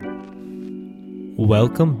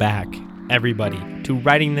Welcome back, everybody, to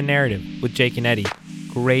Writing the Narrative with Jake and Eddie.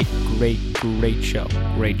 Great show.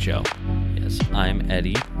 Great show. Yes, I'm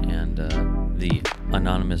Eddie, and the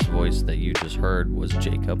anonymous voice that you just heard was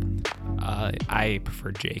Jacob. I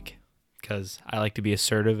prefer Jake because I like to be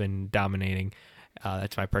assertive and dominating.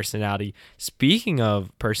 That's my personality. Speaking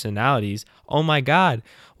of personalities, oh my God,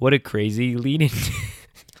 what a crazy lead-in.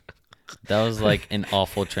 That was like an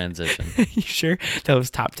awful transition. You sure? That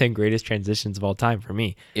was top 10 greatest transitions of all time for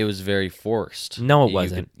me. It was very forced. No, it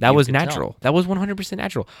wasn't. That was natural. Tell. That was 100%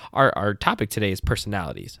 natural. Our topic today is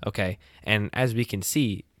personalities, okay? And as we can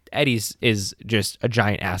see, Eddie's is just a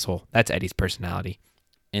giant asshole. That's Eddie's personality.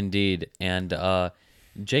 Indeed. And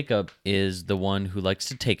Jacob is the one who likes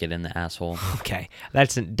to take it in the asshole. Okay,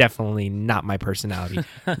 that's definitely not my personality.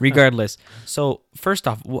 Regardless. So first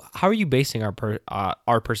off, how are you basing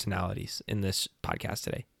our personalities in this podcast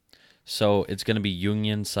today? So it's going to be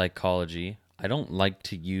Jungian psychology. I don't like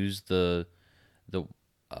to use the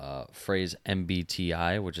phrase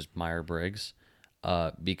MBTI, which is Myers-Briggs,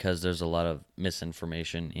 because there's a lot of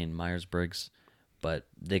misinformation in Myers-Briggs, but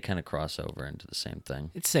they kind of cross over into the same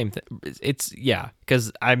thing. It's the same thing. Yeah,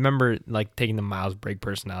 because I remember like taking the Myers-Briggs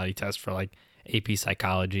personality test for like AP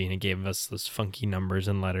psychology, and it gave us those funky numbers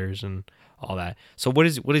and letters and all that. So what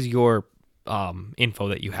is your info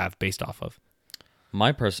that you have based off of?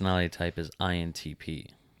 My personality type is INTP.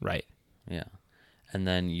 Right. Yeah. And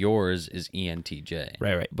then yours is ENTJ.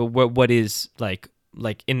 Right. But what is like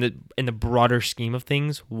in the broader scheme of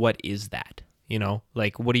things, what is that? You know,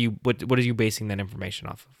 like what are you basing that information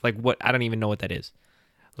off of? Like what, I don't even know what that is.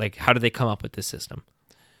 Like how did they come up with this system?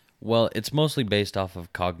 Well, it's mostly based off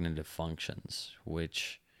of cognitive functions,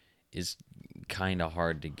 which is kind of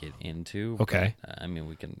hard to get into. Okay. But, I mean,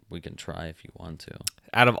 we can try if you want to.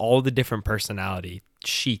 Out of all the different personality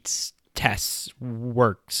sheets, tests,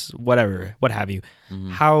 works, whatever, what have you,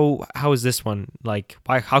 how is this one like?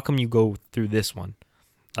 Why? How come you go through this one,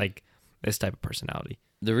 like this type of personality?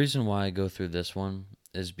 The reason why I go through this one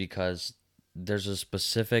is because there's a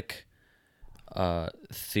specific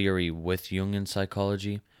theory with Jungian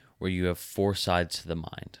psychology where you have 4 sides to the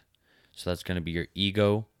mind. So that's going to be your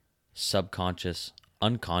ego, subconscious,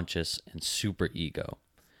 unconscious, and superego.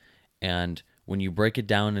 And when you break it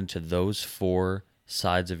down into those 4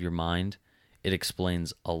 sides of your mind, it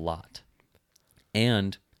explains a lot.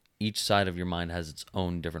 And each side of your mind has its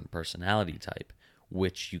own different personality type,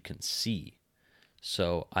 which you can see.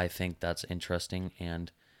 So I think that's interesting.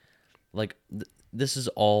 And like this is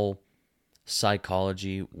all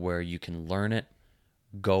psychology where you can learn it,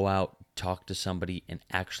 go out, talk to somebody, and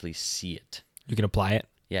actually see it. You can apply it.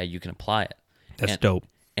 Yeah, you can apply it. That's dope.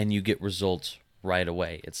 And you get results right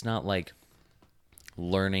away. It's not like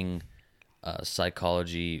learning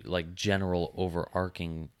psychology, like general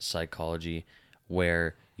overarching psychology,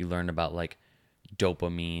 where you learn about like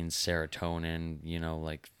dopamine, serotonin, you know,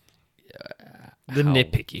 like The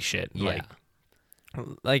nitpicky shit. Yeah.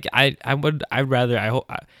 Like when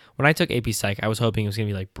I took AP Psych, I was hoping it was gonna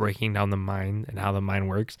be like breaking down the mind and how the mind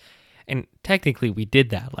works, and technically we did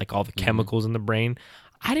that, like all the chemicals in the brain.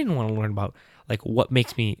 I didn't want to learn about like what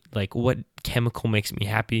chemical makes me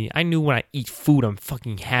happy. I knew when I eat food, I'm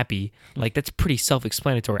fucking happy. Like that's pretty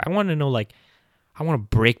self-explanatory. I want to know, like, I want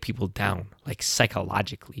to break people down like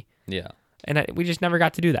psychologically. Yeah. And we just never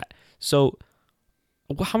got to do that. So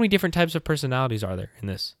how many different types of personalities are there in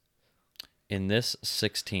this? In this,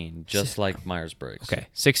 16, just like Myers-Briggs. Okay,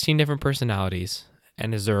 16 different personalities.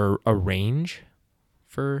 And is there a range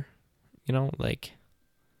for, you know, like...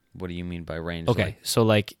 What do you mean by range? Okay, so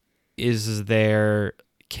like,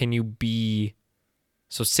 can you be...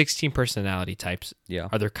 So 16 personality types. Yeah.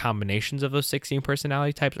 Are there combinations of those 16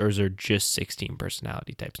 personality types, or is there just 16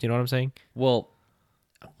 personality types? You know what I'm saying? Well,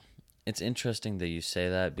 it's interesting that you say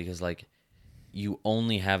that because, like, you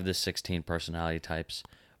only have the 16 personality types,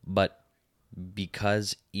 but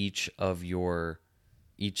because each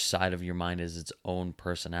side of your mind is its own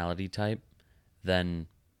personality type, then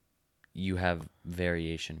you have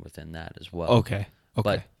variation within that as well. Okay.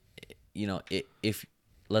 But, you know, if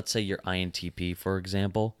let's say you're INTP, for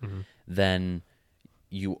example, then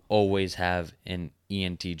you always have an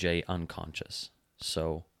ENTJ unconscious.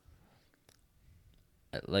 So,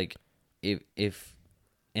 like, if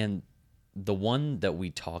and the one that we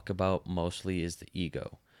talk about mostly is the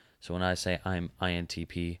ego. So when I say I'm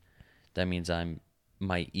INTP, that means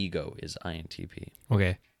my ego is INTP.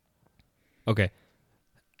 Okay.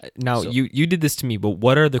 Now, you did this to me, but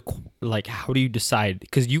what are how do you decide?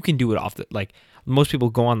 Because you can do it off like, most people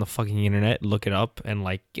go on the fucking internet, look it up, and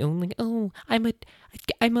like, I'm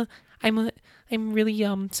I'm really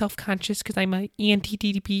self-conscious because I'm a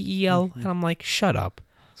ENTTPEL. And I'm like, shut up.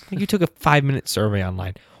 Like, you took a 5-minute survey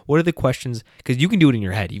online. What are the questions? Because you can do it in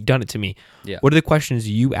your head. You've done it to me. Yeah. What are the questions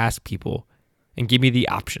you ask people? And give me the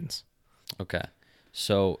options. Okay.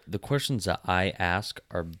 So the questions that I ask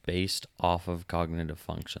are based off of cognitive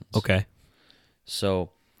functions. Okay.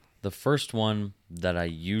 So the first one that I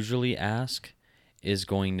usually ask is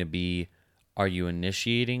going to be, are you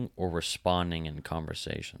initiating or responding in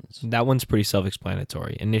conversations? That one's pretty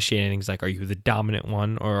self-explanatory. Initiating is like, are you the dominant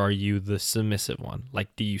one or are you the submissive one?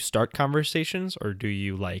 Like, do you start conversations or do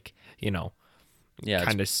you Yeah,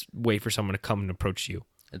 kind of wait for someone to come and approach you?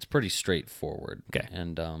 it's pretty straightforward. Okay.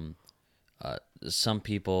 And some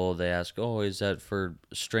people, they ask, oh, is that for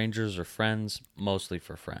strangers or friends? Mostly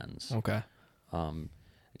for friends. Okay.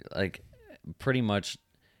 Like, pretty much,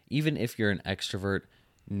 even if you're an extrovert,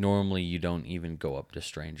 normally you don't even go up to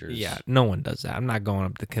strangers. Yeah, no one does that. I'm not going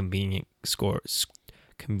up to the convenient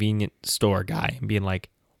store guy and being like,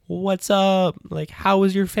 "What's up? Like, how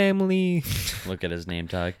was your family?" Look at his name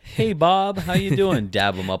tag. Hey, Bob, how you doing?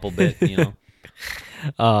 Dab him up a bit, you know.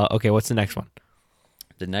 Okay, what's the next one?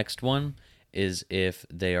 The next one is if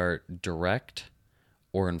they are direct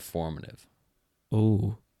or informative.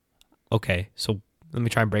 Ooh. Okay, so let me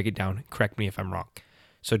try and break it down. Correct me if I'm wrong.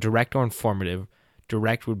 So direct or informative.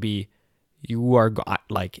 Direct would be you are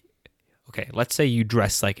like, okay, let's say you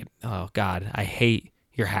dress like, oh God, I hate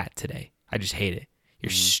your hat today. I just hate it. Your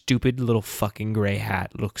stupid little fucking gray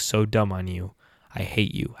hat looks so dumb on you. I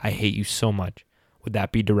hate you. I hate you so much. Would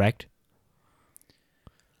that be direct?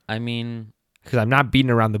 I mean, Because I'm not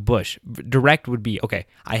beating around the bush. Direct would be, okay,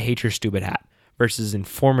 I hate your stupid hat. Versus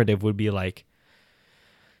informative would be like,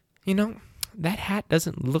 that hat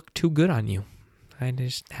doesn't look too good on you. I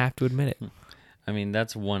just have to admit it. I mean,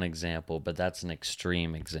 that's one example, but that's an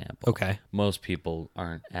extreme example. Okay. Most people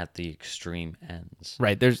aren't at the extreme ends.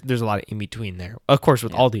 Right. There's a lot of in between there. Of course,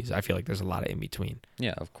 with all these, I feel like there's a lot of in between.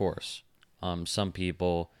 Yeah, of course. Some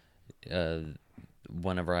people,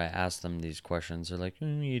 whenever I ask them these questions, they're like,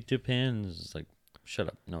 it depends. It's like, shut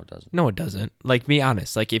up. No, it doesn't. No, it doesn't. Like, be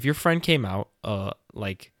honest. Like, if your friend came out,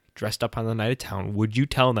 like, dressed up on the night of town, would you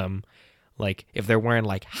tell them, like, if they're wearing,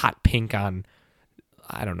 like, hot pink on,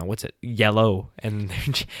 I don't know, what's it, yellow, and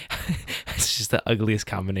it's just the ugliest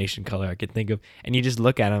combination color I could think of, and you just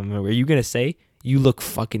look at them, are you going to say, you look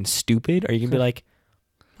fucking stupid? Or are you going to be like,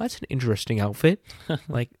 that's an interesting outfit?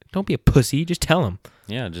 Like, don't be a pussy. Just tell them.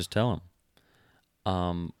 Yeah, just tell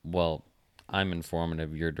them. Well, I'm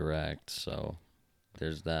informative, you're direct, so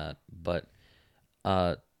there's that. But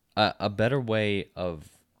a better way of...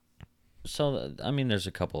 So, I mean, there's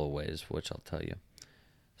a couple of ways, which I'll tell you.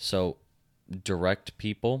 So, direct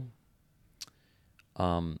people,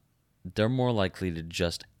 they're more likely to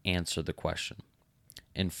just answer the question.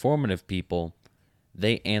 Informative people,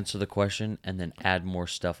 they answer the question and then add more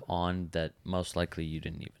stuff on that most likely you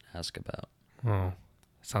didn't even ask about. Oh,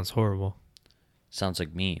 sounds horrible. Sounds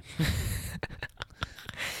like me.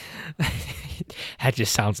 That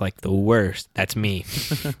just sounds like the worst. That's me.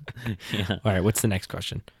 Yeah. All right, what's the next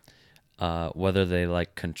question? Whether they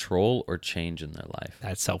like control or change in their life.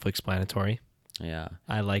 That's self-explanatory. Yeah.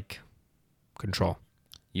 I like control.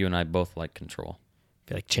 You and I both like control. I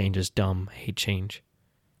feel like change is dumb. I hate change.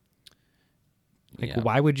 Like, Yeah.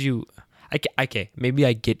 why would you... Okay, maybe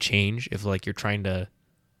I get change if, like, you're trying to...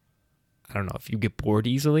 I don't know, if you get bored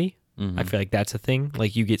easily. Mhm. I feel like that's a thing.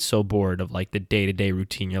 Like, you get so bored of, like, the day-to-day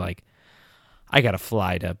routine. You're like, I got to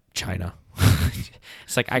fly to China.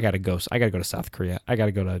 It's like, I got to go to South Korea. I got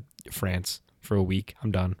to go to France for a week.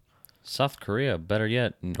 I'm done. South Korea, better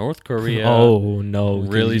yet, North Korea. Oh, no.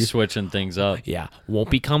 Really switching things up. Yeah, won't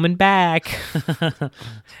be coming back.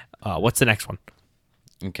 What's the next one?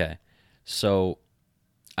 Okay. So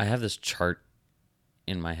I have this chart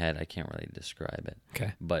in my head. I can't really describe it.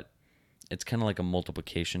 Okay. But it's kind of like a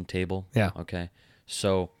multiplication table. Yeah. Okay.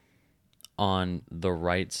 So on the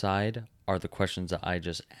right side are the questions that I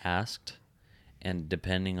just asked. And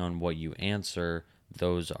depending on what you answer,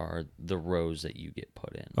 those are the rows that you get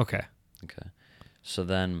put in. Okay. Okay. So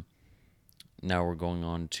then now we're going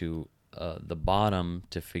on to the bottom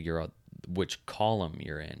to figure out which column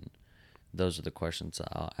you're in. Those are the questions that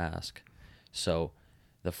I'll ask. So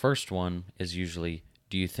the first one is usually,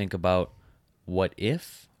 do you think about what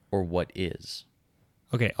if or what is?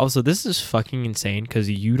 Okay. Also, this is fucking insane because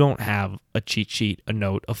you don't have a cheat sheet, a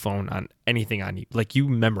note, a phone, on anything on you. Like, you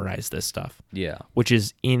memorize this stuff. Yeah. Which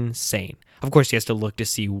is insane. Of course, he has to look to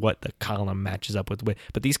see what the column matches up with.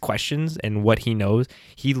 But these questions and what he knows,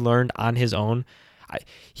 he learned on his own.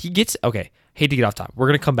 Hate to get off top. We're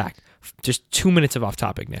going to come back. Just 2 minutes of off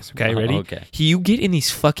topicness. Okay, ready? Okay. You get in these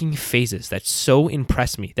fucking phases that so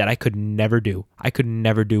impress me that I could never do. I could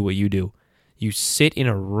never do what you do. You sit in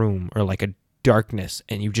a room or like a darkness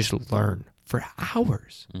and you just learn for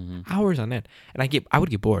hours, hours on end. And I would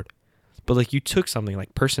get bored. But like you took something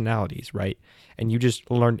like personalities, right? And you just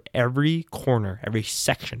learned every corner, every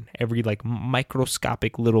section, every like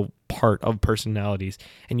microscopic little part of personalities,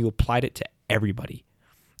 and you applied it to everybody.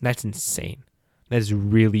 That's insane. That is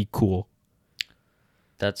really cool.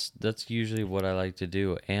 That's usually what I like to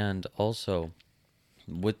do. And also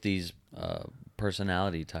with these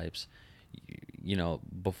personality types, you know,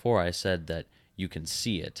 before I said that you can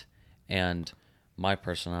see it, and my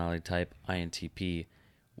personality type, INTP,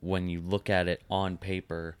 when you look at it on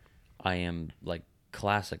paper, I am like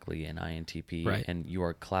classically an INTP, Right. and you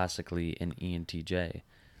are classically an ENTJ.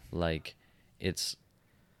 Like it's,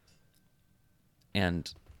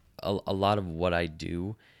 and a lot of what I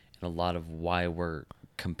do and a lot of why we're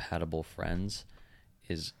compatible friends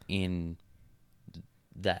is in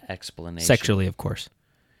that explanation. Sexually, of course.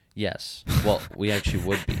 Yes. Well, we actually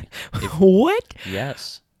would be. What?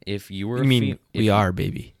 Yes. If you were I mean, we are,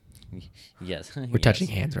 baby. Yes. We're touching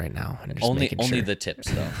hands right now. And just Only making sure. the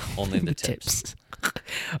tips though. Only the tips.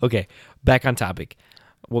 Okay, back on topic.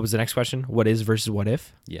 What was the next question? What is versus what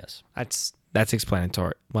if? Yes. That's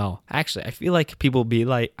explanatory. Well, actually, I feel like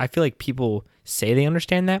people say they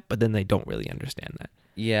understand that, but then they don't really understand that.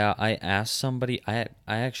 Yeah, I asked somebody. I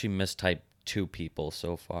actually mistyped 2 people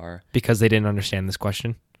so far. Because they didn't understand this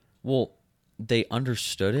question? Well, they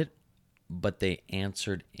understood it, but they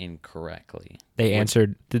answered incorrectly. They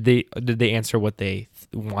answered, did they answer what they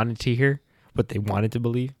wanted to hear? What they wanted to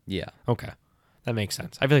believe? Yeah. Okay. That makes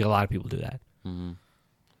sense. I feel like a lot of people do that.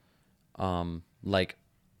 Like,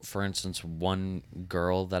 for instance, one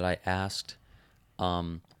girl that I asked,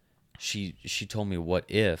 she told me what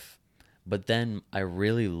if, but then I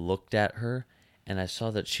really looked at her and I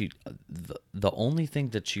saw that the only thing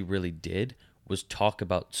that she really did was talk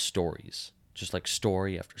about stories, just like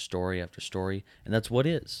story after story after story, and that's what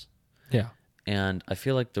is. Yeah. And I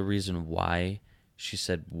feel like the reason why she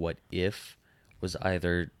said what if was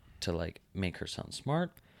either to like make her sound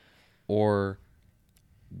smart, or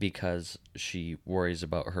because she worries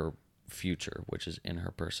about her future, which is in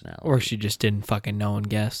her personality. Or she just didn't fucking know and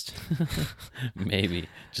guessed. Maybe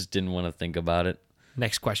just didn't want to think about it.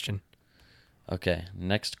 Next question. Okay,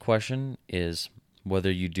 next question is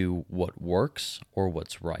whether you do what works or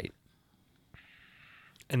what's right.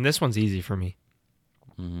 And this one's easy for me.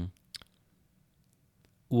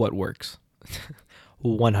 What works?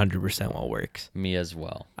 100% what works. Me as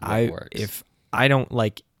well. What works? If I don't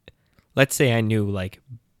like, let's say I knew like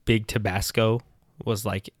big Tabasco was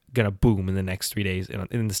like gonna boom in the next 3 days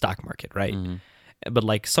in the stock market, right? But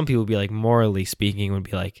like some people would be like, morally speaking, would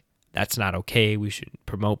be like, that's not okay. We should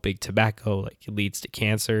promote big tobacco. Like it leads to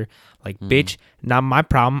cancer. Like, bitch, not my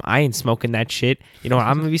problem. I ain't smoking that shit. You know what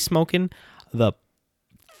I'm gonna be smoking? The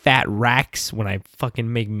fat racks when I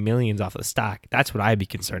fucking make millions off the stock. That's what I'd be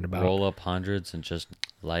concerned about. Roll up hundreds and just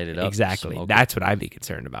light it up. Exactly. Smoke That's what I'd be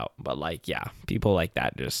concerned about. But like, yeah, people like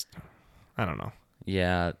that just, I don't know.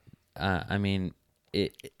 Yeah, I mean,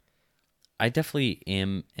 I definitely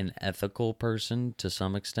am an ethical person to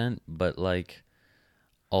some extent, but like,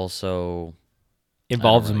 also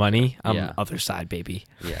Involves really money. care. I'm Yeah. other side, baby.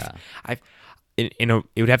 Yeah. It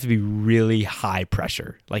would have to be really high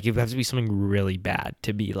pressure. Like it would have to be something really bad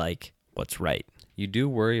to be like what's right. You do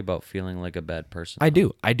worry about feeling like a bad person. I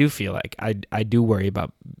do feel like I do worry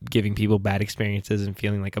about giving people bad experiences and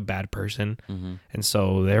feeling like a bad person. And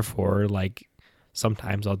so therefore, like,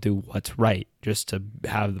 sometimes I'll do what's right just to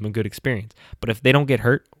have them a good experience. But if they don't get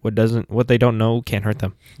hurt, what they don't know can't hurt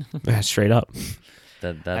them. Straight up.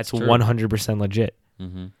 That's true. 100% legit.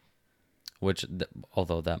 Which,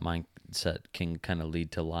 although that mindset can kind of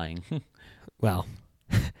lead to lying. Well,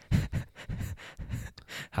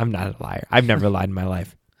 I'm not a liar. I've never lied in my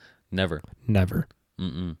life. Never. Never.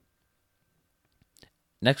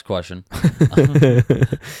 Next question.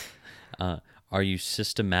 Are you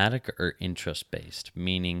systematic or interest-based?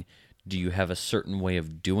 Meaning, do you have a certain way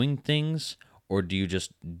of doing things, or do you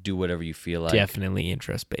just do whatever you feel like? Definitely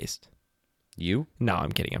interest based. You? No,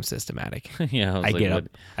 I'm kidding. I'm systematic. Yeah, I get up.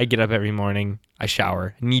 I get up every morning. I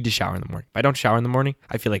shower. I need to shower in the morning. If I don't shower in the morning,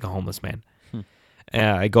 I feel like a homeless man.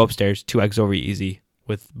 I go upstairs, 2 eggs over easy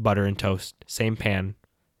with butter and toast. Same pan,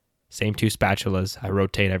 same 2 spatulas. I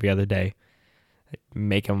rotate every other day. I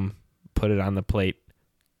make them, put it on the plate.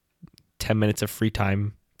 10 minutes of free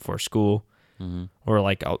time for school. Or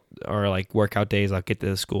like workout days, I'll get to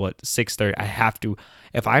the school at 6:30. I have to.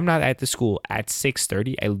 If I'm not at the school at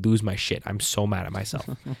 6:30, I lose my shit. I'm so mad at myself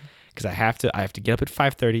because because I have to get up at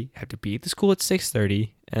 5:30. I have to be at the school at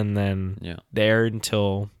 6:30, and then Yeah. there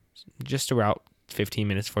until just about 15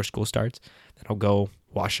 minutes before school starts. Then I'll go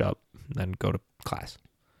wash up, then go to class.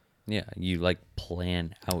 Yeah. You like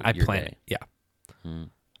plan out I your plan day. it. Yeah. Hmm.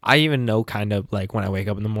 I even know kind of like when I wake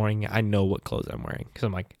up in the morning, I know what clothes I'm wearing because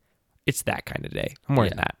I'm like, it's that kind of day. I'm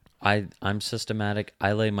wearing Yeah. that. I'm systematic.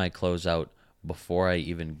 I lay my clothes out before I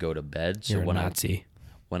even go to bed. So You're a Nazi.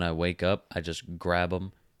 when I wake up, I just grab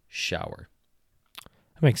them, shower.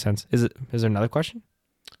 That makes sense. Is there another question?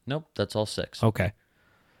 Nope, that's all 6. Okay.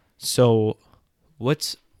 So,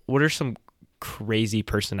 what are some crazy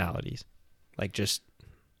personalities? Like just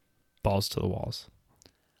balls to the walls.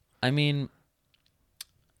 I mean,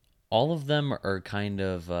 all of them are kind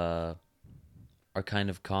of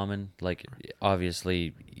common. Like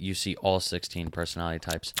obviously, you see all 16 personality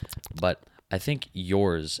types, but I think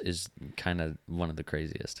yours is kind of one of the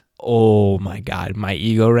craziest. Oh my God, my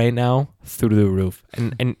ego right now through the roof.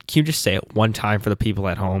 And can you just say it one time for the people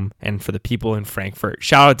at home and for the people in Frankfurt?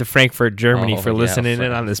 Shout out to Frankfurt, Germany Oh, for yeah, listening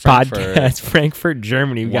in on this Frankfurt. podcast. Frankfurt,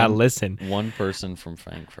 Germany, we gotta listen. One person from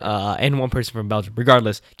Frankfurt. And one person from Belgium.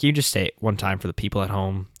 Regardless, can you just say it one time for the people at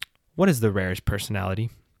home? What is the rarest personality?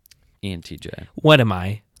 ENTJ. What am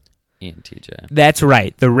I? ENTJ. That's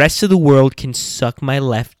right. The rest of the world can suck my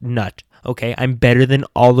left nut. Okay, I'm better than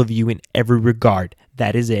all of you in every regard.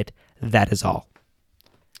 That is it. That is all.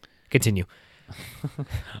 Continue.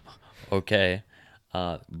 Okay.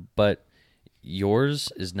 But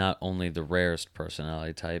yours is not only the rarest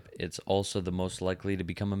personality type, it's also the most likely to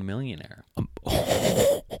become a millionaire.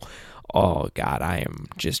 Oh God, I am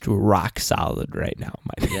just rock solid right now.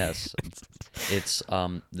 Yes. It's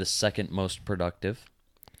the second most productive,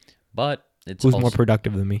 but it's Who's also more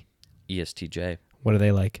productive than me? ESTJ. What are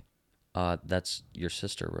they like? That's your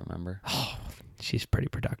sister, remember? She's pretty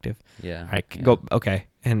productive. Yeah. All right, yeah. go. Okay,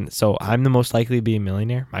 and so I'm the most likely to be a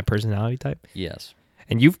millionaire. My personality type. Yes.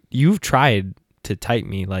 And you've tried to type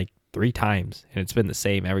me like 3 times, and it's been the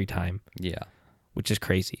same every time, Yeah. which is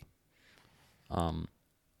crazy.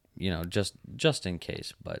 Just in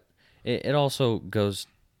case, but it also goes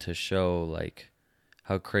to show like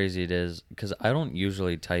how crazy it is, because I don't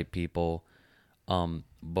usually type people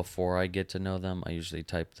before I get to know them. I usually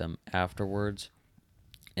type them afterwards,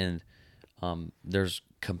 and there's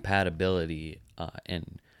compatibility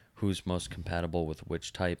in who's most compatible with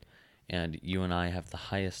which type, and you and I have the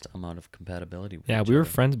highest amount of compatibility with Yeah, each we were other.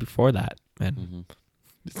 friends before that, and Mhm.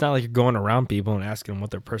 it's not like you're going around people and asking them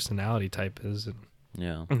what their personality type is,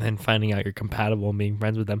 Yeah. and then finding out you're compatible and being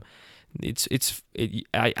friends with them.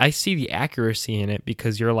 I see the accuracy in it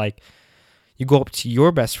because you're like, you go up to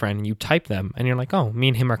your best friend and you type them, and you're like, oh, me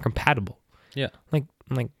and him are compatible. Yeah. I'm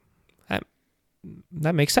like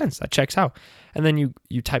that makes sense. That checks out. And then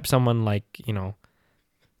you type someone like, no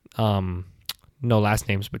last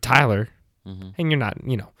names, but Tyler, Mm-hmm. and you're not,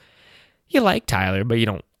 you like Tyler, but you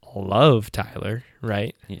don't love Tyler,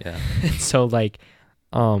 right? Yeah. And so like,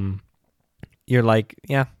 you're like,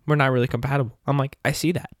 yeah, we're not really compatible. I'm like, I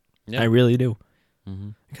see that. Yeah. I really do. Mm-hmm.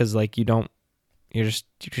 Because like you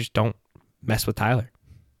just don't mess with Tyler.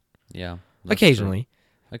 Yeah. That's Occasionally.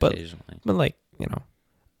 true. but- Occasionally. But like,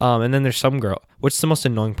 and then there's some girl. What's the most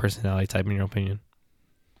annoying personality type in your opinion?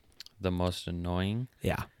 The most annoying?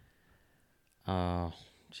 Yeah. Oh,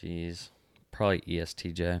 jeez. Probably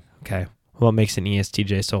ESTJ. Okay. What makes an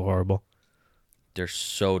ESTJ so horrible? They're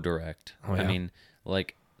so direct. Oh, yeah. I mean,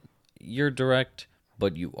 like, you're direct,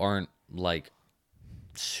 but you aren't, like,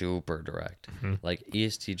 super direct. Mhm. Like,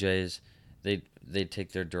 ESTJs, they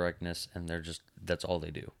take their directness and they're just, that's all they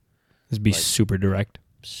do. Just be Like- super direct.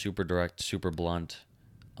 Super direct, super blunt.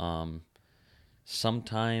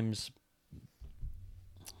 Sometimes,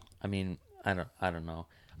 I mean, I don't know.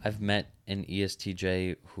 I've met an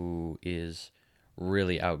ESTJ who is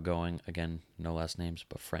really outgoing. Again, no last names,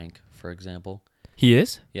 but Frank, for example. He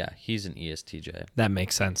is? Yeah, he's an ESTJ. That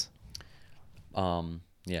makes sense.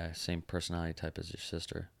 Yeah, same personality type as your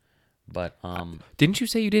sister. But Didn't you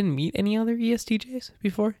say you didn't meet any other ESTJs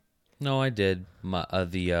before? no, I did.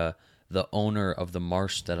 The owner of the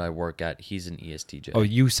marsh that I work at, he's an ESTJ. Oh,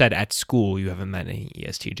 you said at school you haven't met any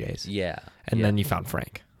ESTJs. yeah. And yeah. then you found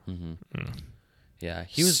Frank. Yeah,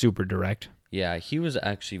 he was super direct. Yeah, he was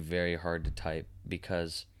actually very hard to type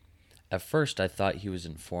because at first I thought he was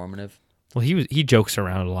informative. Well, he jokes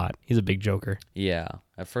around a lot. He's a big joker. Yeah,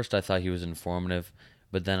 at first I thought he was informative,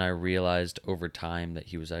 but then I realized over time that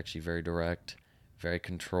he was actually very direct, very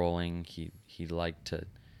controlling. He liked to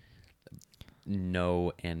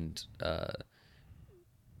know and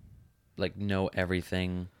know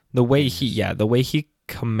everything. The way he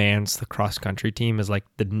commands the cross country team is like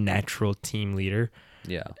the natural team leader,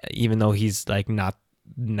 Yeah. even though he's like not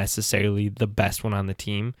necessarily the best one on the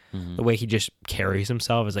team. Mm-hmm. The way he just carries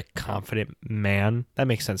himself as a confident man, that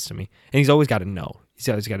makes sense to me. And he's always got to know. He's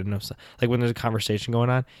always got to know. Like when there's a conversation going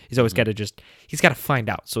on, he's always got to he's got to find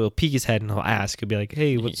out. So he'll peek his head and he'll ask. He'll be like,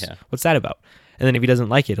 "Hey, what's that about?" And then if he doesn't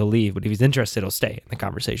like it, he'll leave. But if he's interested, he'll stay in the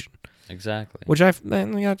conversation. Exactly. Which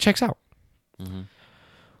checks out. Mm-hmm.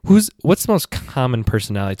 What's the most common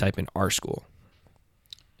personality type in our school?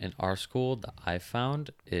 In our school, that I found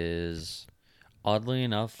is, oddly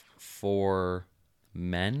enough, for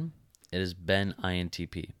men, it has been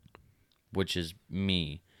INTP, which is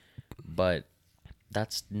me, but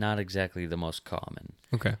that's not exactly the most common.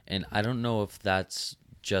 Okay. And I don't know if that's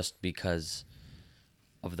just because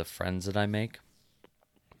of the friends that I make,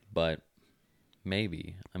 but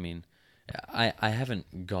maybe. I mean, I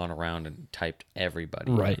haven't gone around and typed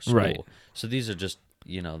everybody in our school. Right. So these are just,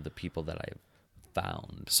 the people that I've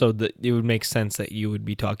found. So it would make sense that you would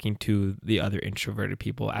be talking to the other introverted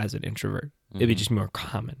people as an introvert. It'd be just more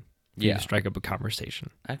common for you to strike up a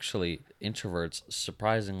conversation. Actually, introverts,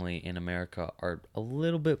 surprisingly, in America are a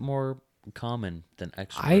little bit more common than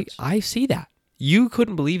extroverts. I see that. You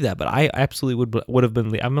couldn't believe that, but I absolutely would have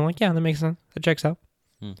been. I'm like, yeah, that makes sense. That checks out.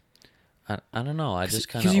 I don't know. I just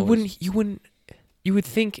kind of because you would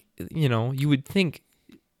think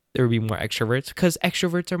there would be more extroverts because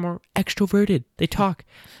extroverts are more extroverted. They talk.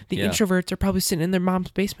 The introverts are probably sitting in their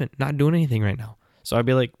mom's basement, not doing anything right now. So I'd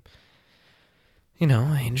be like,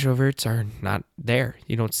 introverts are not there.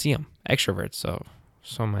 You don't see them. Extroverts,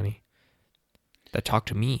 so many that talk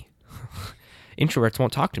to me. Introverts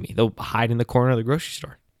won't talk to me. They'll hide in the corner of the grocery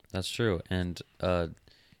store. That's true. And,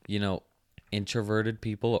 introverted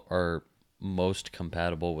people are most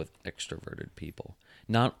compatible with extroverted people.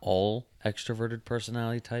 Not all extroverted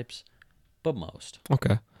personality types, but most.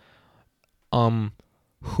 Okay.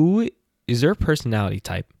 Who is there a personality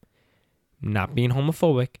type, not being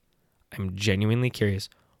homophobic, I'm genuinely curious,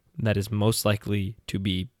 that is most likely to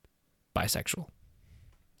be bisexual?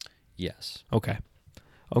 Yes. Okay.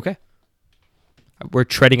 We're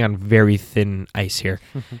treading on very thin ice here.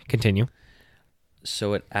 Continue.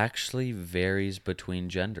 So it actually varies between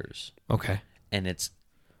genders. Okay. And it's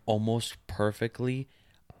almost perfectly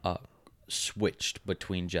switched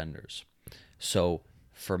between genders. So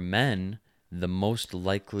for men, the most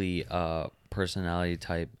likely personality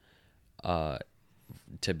type to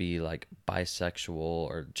be like bisexual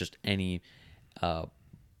or just any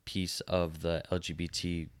piece of the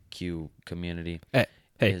LGBTQ community. Hey,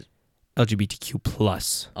 is, LGBTQ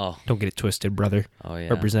plus. Oh, don't get it twisted, brother. Oh yeah.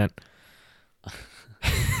 Represent.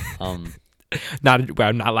 I'm not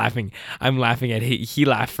laughing. I'm laughing at he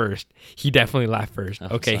laughed first. He definitely laughed first.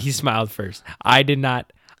 Okay, he smiled first. I did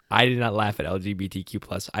not laugh at LGBTQ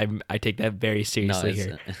plus. I take that very seriously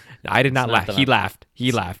here. I did not laugh. He laughed.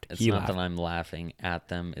 It's not that I'm laughing at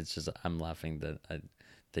them. It's just I'm laughing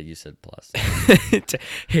that you said plus.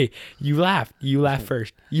 Hey, you laughed. You laughed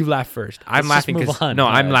first. I'm laughing because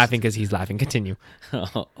I'm laughing because he's laughing. Continue.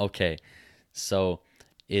 Okay, so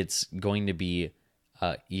it's going to be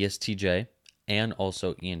ESTJ and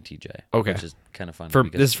also ENTJ. Okay, which is kind of fun.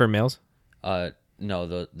 This is for males.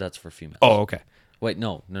 No, that's for females. Oh, okay. Wait,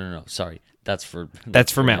 no. Sorry, that's for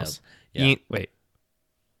males. Yeah. Wait,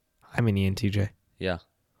 I'm an ENTJ. Yeah.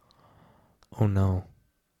 Oh no.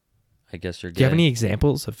 I guess you're gay. Do you have any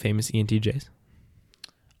examples of famous ENTJs?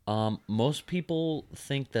 Most people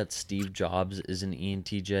think that Steve Jobs is an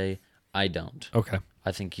ENTJ. I don't. Okay.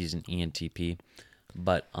 I think he's an ENTP.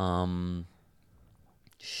 But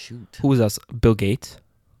shoot. Who was else? Bill Gates.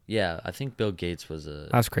 Yeah, I think Bill Gates was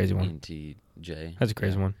that's a crazy one. ENTJ. That's a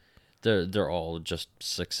crazy one. They're all just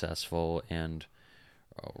successful and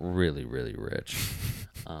really, really rich.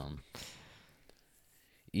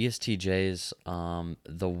 ESTJs,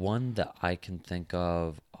 the one that I can think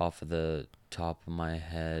of off of the top of my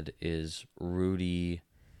head is Rudy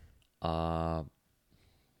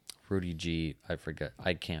G. I forget.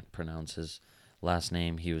 I can't pronounce his last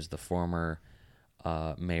name. He was the former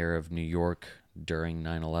mayor of New York during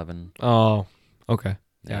 9/11. Oh, okay.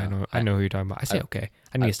 Yeah, Yeah, I know who you're talking about. I say okay.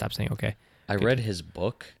 I need to stop saying okay. I read his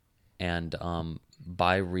book, and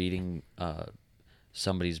by reading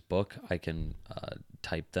somebody's book, I can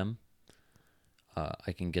type them.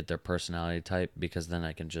 I can get their personality type because then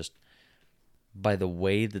I can just, by the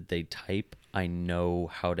way that they type, I know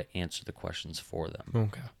how to answer the questions for them.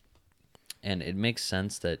 Okay. And it makes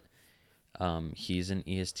sense that he's an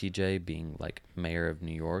ESTJ, being like mayor of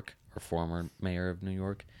New York or former mayor of New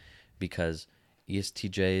York, because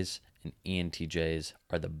ESTJs and ENTJs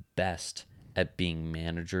are the best at being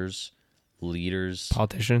managers, leaders,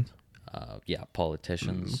 politicians.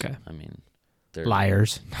 politicians. Okay. I mean,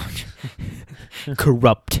 liars,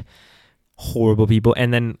 corrupt, horrible people,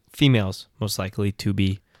 and then females most likely to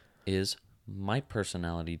be. Is my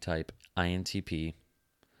personality type INTP,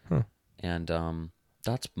 and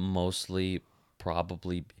that's mostly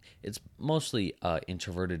it's mostly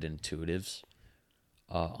introverted intuitives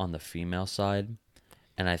on the female side,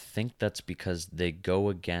 and I think that's because they go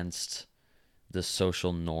against the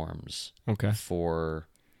social norms Okay. for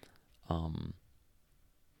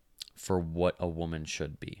what a woman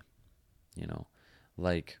should be,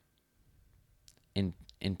 like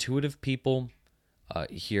intuitive people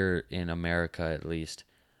here in America at least,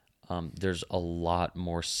 there's a lot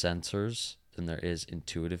more sensors than there is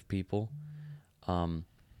intuitive people.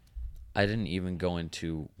 I didn't even go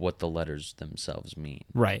into what the letters themselves mean.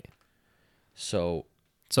 Right. So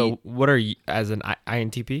What are you as an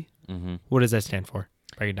INTP? Mm-hmm. What does that stand for?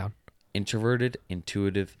 Break it down. Introverted,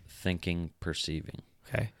 intuitive, thinking, perceiving.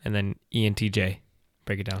 Okay. And then ENTJ.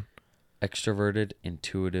 Break it down. Extroverted,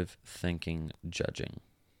 intuitive, thinking, judging.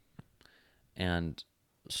 And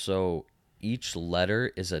so each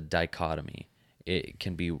letter is a dichotomy. It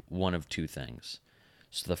can be one of two things.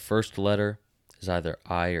 So the first letter is either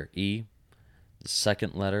I or E. The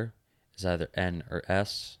second letter is either N or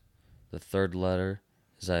S. The third letter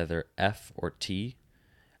is either F or T.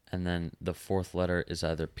 And then the fourth letter is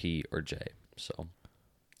either P or J. So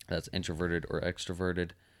that's introverted or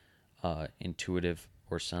extroverted, intuitive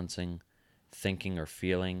or sensing, thinking or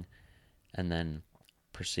feeling, and then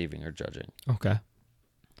perceiving or judging. Okay.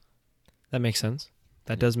 That makes sense.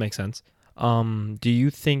 That does make sense. Do you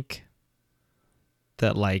think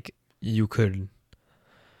that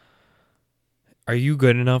are you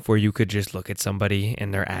good enough where you could just look at somebody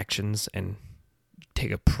and their actions and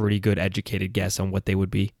take a pretty good educated guess on what they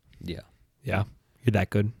would be? Yeah. Yeah. You're that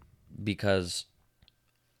good? Because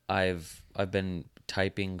I've been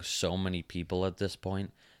typing so many people at this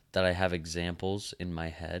point that I have examples in my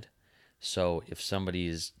head. So if somebody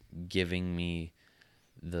is giving me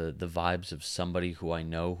the vibes of somebody who I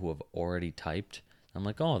know who have already typed, I'm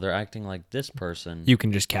like, oh, they're acting like this person. You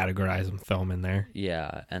can just categorize them, throw them in there.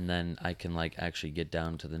 Yeah, and then I can actually get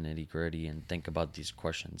down to the nitty gritty and think about these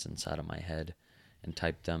questions inside of my head and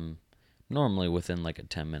type them normally within a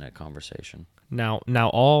 10-minute conversation. Now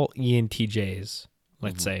all ENTJs,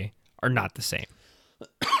 let's say, are not the same.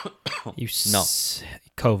 No.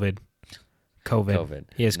 COVID.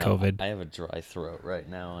 He has COVID. I have a dry throat right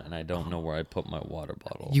now, and I don't know where I put my water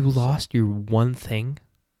bottle. You lost your one thing?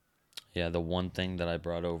 Yeah, the one thing that I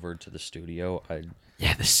brought over to the studio.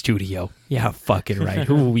 Yeah, the studio. Yeah, fucking right.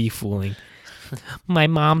 Who are we fooling? My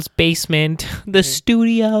mom's basement, the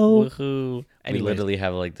studio. Woohoo! Anyways. We literally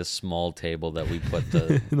have the small table that we put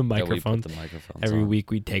the microphones. Every on.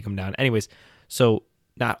 week we take them down. Anyways, so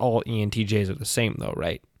not all ENTJs are the same though,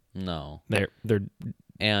 right? No.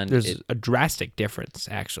 And there's a drastic difference,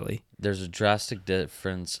 actually. There's a drastic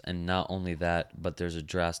difference, and not only that, but there's a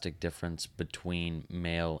drastic difference between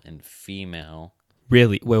male and female.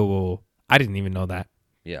 Really? Whoa. I didn't even know that.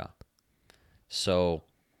 Yeah. So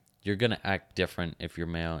you're going to act different if you're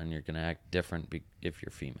male, and you're going to act different if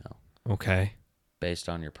you're female. Okay. Based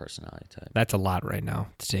on your personality type. That's a lot right now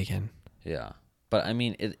to take in. Yeah. But, I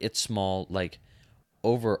mean, it's small.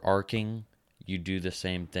 Overarching, you do the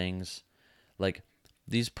same things.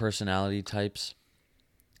 These personality types,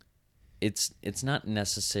 it's not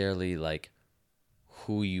necessarily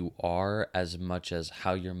who you are as much as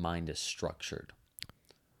how your mind is structured.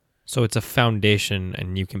 So it's a foundation,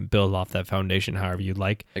 and you can build off that foundation however you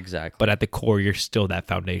like. Exactly. But at the core, you're still that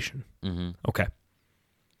foundation. Mm-hmm. Okay.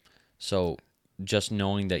 So just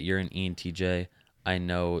knowing that you're an ENTJ, I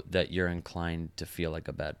know that you're inclined to feel like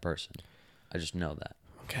a bad person. I just know that.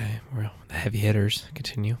 Okay, well, the heavy hitters.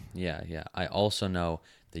 Continue. Yeah. I also know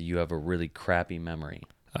that you have a really crappy memory.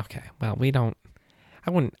 Okay, well, we don't.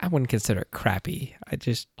 I wouldn't consider it crappy.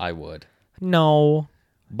 I would. No.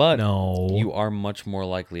 But no. You are much more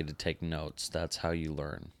likely to take notes. That's how you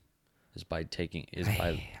learn.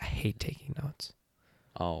 I hate taking notes.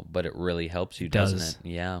 Oh, but it really helps you, It does. doesn't it?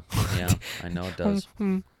 Yeah, I know it does.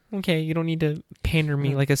 Okay, you don't need to pander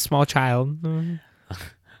me like a small child.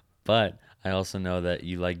 But I also know that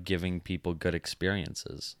you like giving people good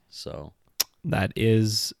experiences. So that's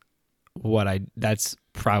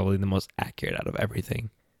probably the most accurate out of everything.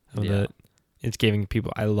 Yeah. It's giving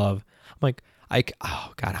people I love. I'm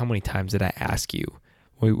oh God, how many times did I ask you?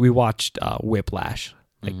 We watched Whiplash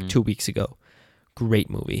 2 weeks ago. Great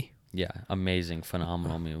movie. Yeah, amazing,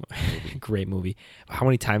 phenomenal movie. Great movie. How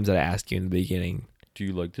many times did I ask you in the beginning? Do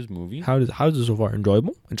you like this movie? How is it so far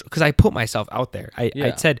enjoyable? Because I put myself out there.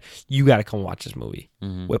 I said you got to come watch this movie.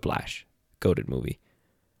 Mm-hmm. Whiplash, goated movie.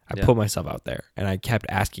 I Yeah. put myself out there, and I kept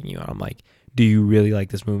asking you, and I'm like, do you really like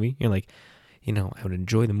this movie? You're like, I would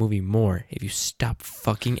enjoy the movie more if you stop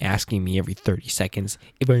fucking asking me every 30 seconds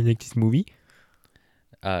if I like this movie.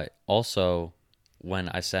 Also, when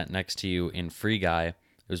I sat next to you in Free Guy, it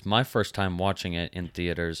was my first time watching it in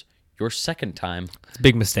theaters. Your second time. It's a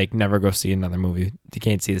big mistake. Never go see another movie. You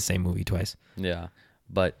can't see the same movie twice. Yeah.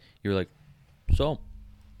 But you're like, so,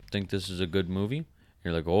 think this is a good movie?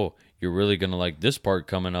 You're like, oh, you're really going to like this part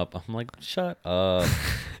coming up. I'm like, shut up.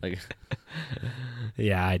 Like,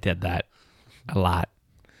 Yeah, I did that a lot.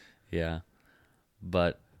 yeah.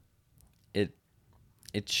 But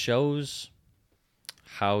it shows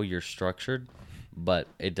how you're structured, but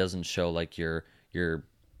it doesn't show like your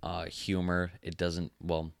humor. It doesn't.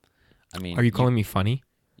 Well, I mean, Are you calling me funny?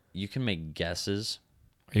 you can make guesses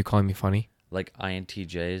Are you calling me funny? like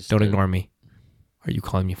INTJs. Don't ignore me. Are you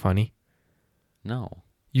calling me funny? No,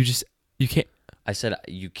 You can't. I said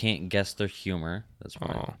you can't guess their humor. That's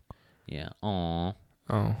right. Oh, Yeah. Aw.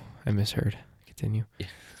 oh, I misheard. Continue.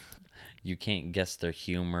 You can't guess their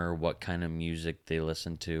humor, what kind of music they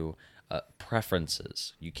listen to,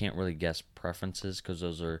 preferences. You can't really guess preferences because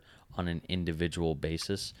those are on an individual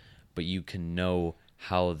basis, but you can know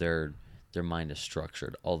how their mind is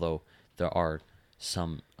structured. Although there are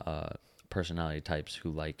some personality types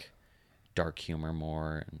who like dark humor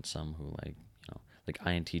more, and some who like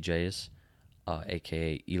INTJs,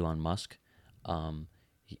 aka Elon Musk.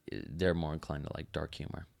 They're more inclined to like dark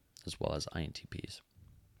humor, as well as INTPs.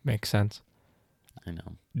 Makes sense. I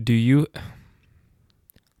know. Do you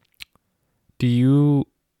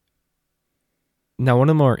now, one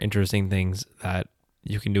of the more interesting things that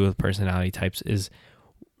you can do with personality types is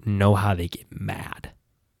know how they get mad.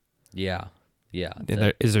 Yeah. Yeah.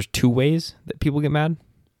 Is there two ways that people get mad,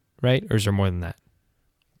 right? Or is there more than that?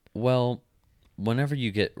 Well, whenever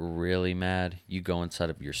you get really mad, you go inside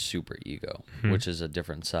of your super ego, which is a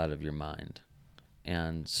different side of your mind.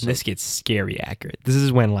 And so, This gets scary accurate. This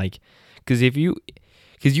is when because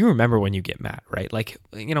you remember when you get mad, right? Like,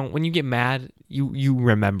 when you get mad, you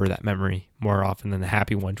remember that memory more often than the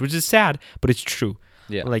happy ones, which is sad, but it's true.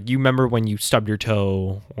 yeah. Like, you remember when you stubbed your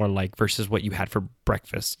toe, or like versus what you had for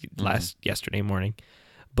breakfast yesterday morning.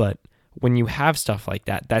 But when you have stuff like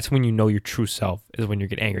that, that's when you know your true self is when you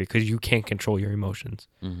get angry, because you can't control your emotions.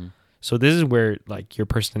 Mm-hmm. So this is where like your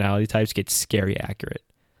personality types get scary accurate.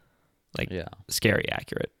 Like, Yeah. scary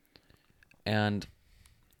accurate. And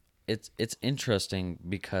it's interesting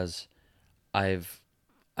because I've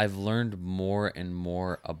learned more and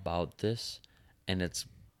more about this, and it's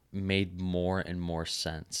made more and more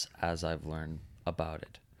sense as I've learned about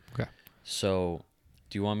it. Okay. So,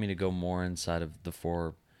 do you want me to go more inside of the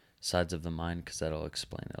 4 sides of the mind, because that'll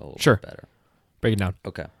explain it a little Sure. bit better? Break it down.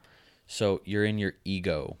 Okay. So you're in your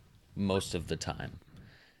ego most of the time.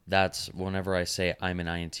 That's whenever I say I'm an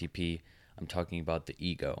INTP, I'm talking about the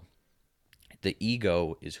ego. The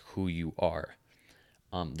ego is who you are.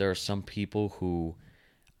 There are some people who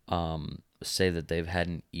say that they've had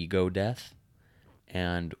an ego death.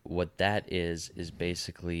 And what that is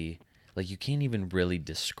basically, like, you can't even really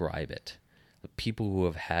describe it. The people who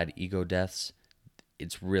have had ego deaths,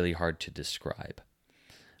 it's really hard to describe.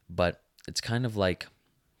 But it's kind of like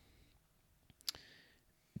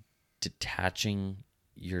detaching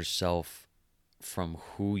yourself from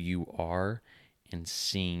who you are and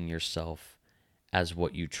seeing yourself as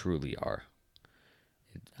what you truly are.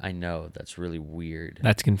 I know that's really weird.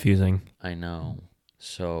 That's confusing. I know.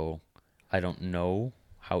 So I don't know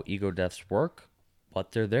how ego deaths work,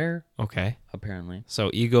 but they're there, Okay. apparently. So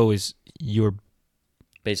ego is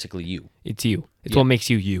Basically you. it's you. It's Yeah. what makes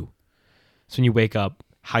you you. So when you wake up,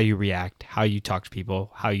 how you react, how you talk to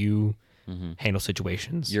people, how you handle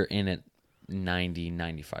situations. You're in it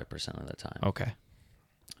 95% of the time. Okay.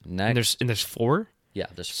 Next, And there's 4,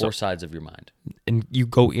 there's 4 sides of your mind. and you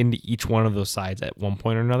go into each one of those sides at one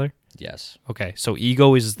point or another. Yes. Okay. So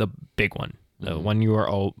ego is the big one, the one you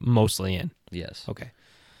are mostly in. Yes. Okay.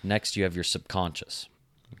 Next, you have your subconscious.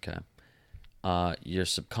 Okay. Your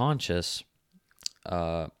subconscious,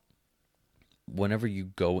 whenever you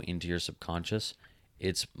go into your subconscious,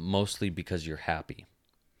 it's mostly because you're happy.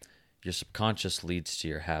 Your subconscious leads to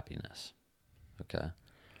your happiness. Okay.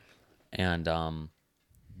 And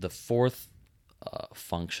the 4th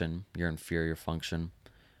function, your inferior function,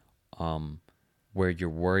 where your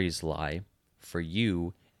worries lie, for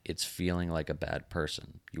you, it's feeling like a bad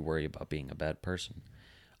person. You worry about being a bad person.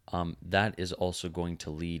 That is also going to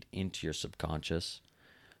lead into your subconscious.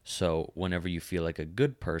 So whenever you feel like a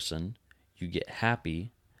good person, you get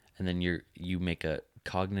happy, and then you make a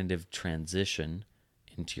cognitive transition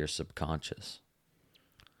into your subconscious.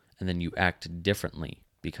 And then you act differently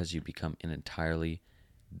because you become an entirely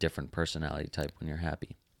different personality type when you're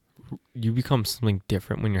happy. You become something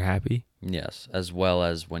different when you're happy? Yes, as well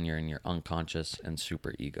as when you're in your unconscious and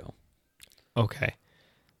super ego. Okay.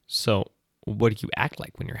 So, what do you act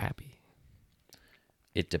like when you're happy?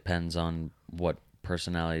 It depends on what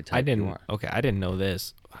personality type I you didn't. are. Okay, I didn't know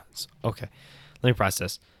this. Okay, let me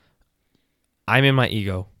process. I'm in my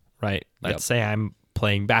ego, right? Let's Yep. say I'm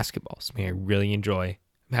playing basketball. Something I really enjoy.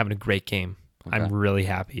 I'm having a great game. I'm Okay. really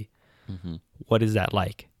happy. hmm What is that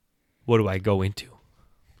like? What do I go into?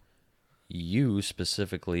 You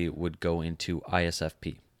specifically would go into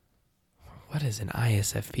ISFP, What is an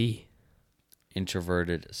ISFP?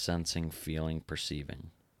 introverted sensing, feeling,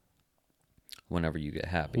 perceiving. Whenever you get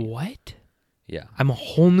happy. What? Yeah. I'm a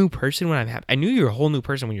whole new person when I'm happy. I knew you're a whole new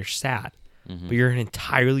person when you're sad, hmm but you're an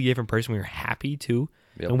entirely different person when you're happy too,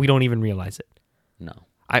 Yep. and we don't even realize it. No.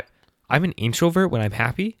 I'm an introvert when I'm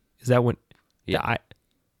happy. Is that when? Yeah.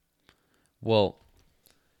 Well,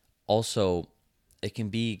 also, it can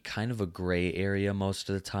be kind of a gray area most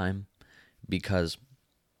of the time because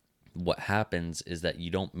what happens is that you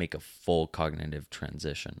don't make a full cognitive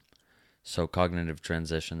transition. So, cognitive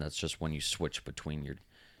transition, that's just when you switch between your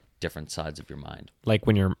different sides of your mind. Like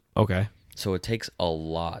when you're okay. So, it takes a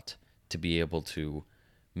lot to be able to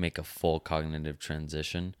make a full cognitive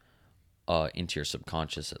transition into your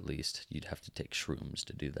subconscious, at least. You'd have to take shrooms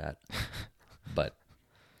to do that. But,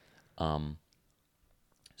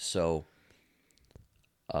 so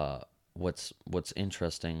what's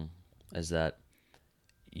interesting is that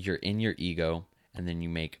you're in your ego and then you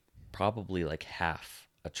make probably like half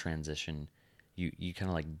a transition. You kind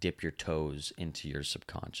of like dip your toes into your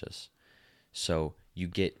subconscious, so you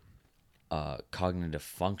get cognitive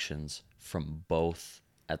functions from both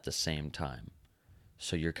at the same time.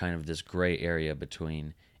 So you're kind of this gray area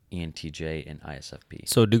between ENTJ and ISFP.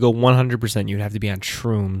 So to go 100%, you'd have to be on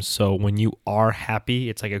shrooms. So when you are happy,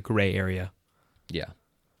 it's like a gray area. Yeah.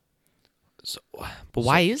 So, but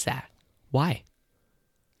why is that? Why?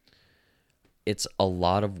 It's a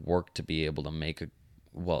lot of work to be able to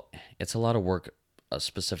it's a lot of work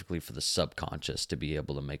specifically for the subconscious to be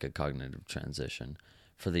able to make a cognitive transition.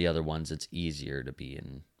 For the other ones, it's easier to be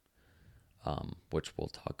in, which we'll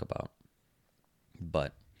talk about.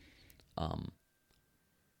 But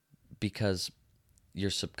because your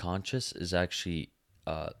subconscious is actually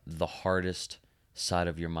the hardest side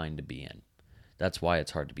of your mind to be in. That's why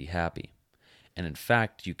it's hard to be happy. And in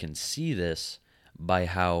fact, you can see this by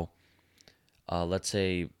how, let's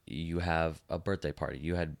say you have a birthday party.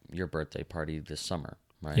 You had your birthday party this summer,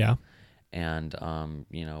 right? Yeah. And,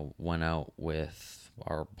 went out with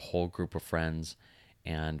our whole group of friends.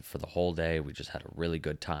 And for the whole day, we just had a really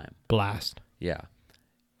good time. Blast. Yeah.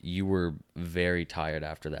 You were very tired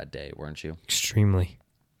after that day, weren't you? Extremely.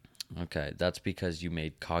 Okay. That's because you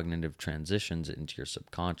made cognitive transitions into your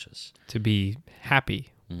subconscious. To be happy,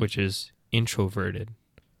 which is introverted.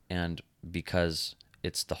 And because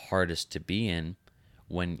it's the hardest to be in,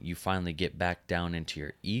 when you finally get back down into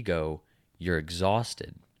your ego, you're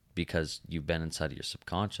exhausted because you've been inside of your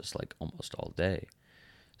subconscious like almost all day.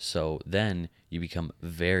 So then you become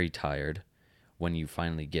very tired when you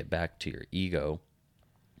finally get back to your ego,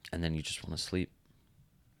 and then you just want to sleep.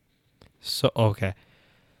 So, okay.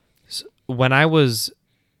 So when I was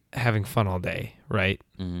having fun all day, right?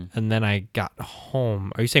 Mm-hmm. And then I got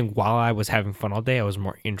home. Are you saying while I was having fun all day, I was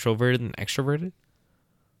more introverted than extroverted?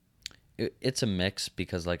 It's a mix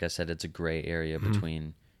because, like I said, it's a gray area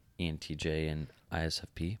between ENTJ and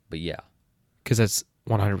ISFP. But yeah. Because that's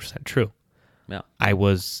 100% true. Yeah. I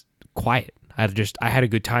was quiet. I had a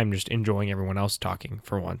good time just enjoying everyone else talking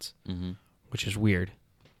for once, which is weird.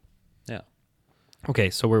 Yeah. Okay,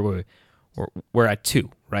 so we're at 2,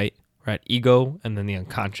 right? We're at ego and then the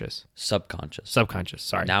unconscious. Subconscious. Subconscious,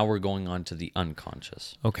 sorry. Now we're going on to the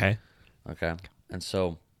unconscious. Okay. Okay. And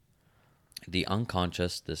so the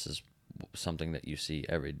unconscious, this is something that you see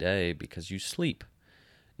every day because you sleep.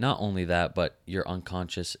 Not only that, but your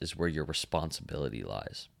unconscious is where your responsibility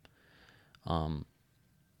lies.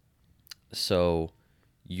 So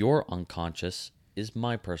your unconscious is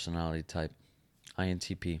my personality type,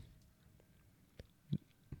 INTP.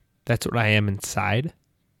 That's what I am inside?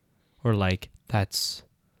 Or like that's...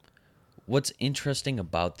 What's interesting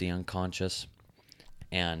about the unconscious,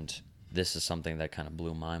 and this is something that kind of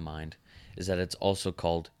blew my mind, is that it's also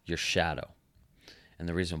called your shadow. And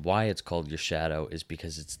the reason why it's called your shadow is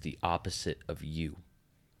because it's the opposite of you.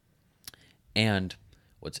 And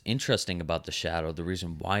what's interesting about the shadow, the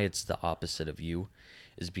reason why it's the opposite of you,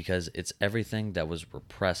 is because it's everything that was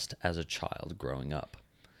repressed as a child growing up.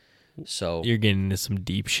 So You're getting into some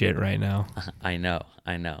deep shit right now. I know.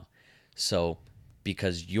 So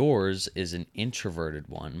because yours is an introverted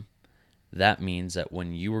one. That means that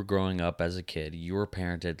when you were growing up as a kid, you were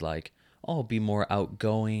parented like, oh, be more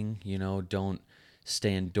outgoing, don't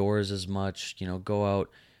stay indoors as much, go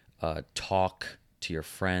out, talk to your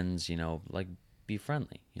friends, like be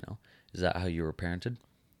friendly, Is that how you were parented?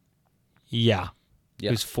 Yeah. Yeah.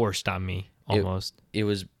 It was forced on me almost. It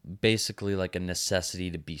was basically like a necessity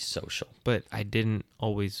to be social. But I didn't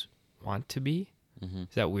always want to be. Mm-hmm.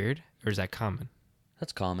 Is that weird? Or is that common?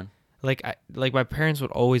 That's common. Like my parents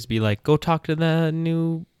would always be like, go talk to that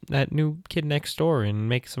new kid next door and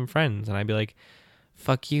make some friends. And I'd be like,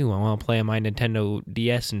 fuck you. I want to play on my Nintendo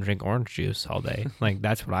DS and drink orange juice all day. Like,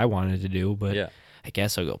 that's what I wanted to do. But Yeah. I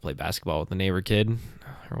guess I'll go play basketball with the neighbor kid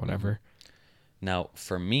or whatever. Now,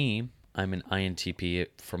 for me, I'm an INTP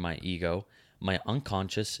for my ego. My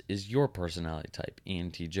unconscious is your personality type,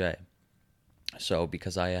 ENTJ. So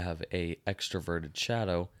because I have a extroverted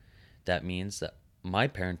shadow, that means that my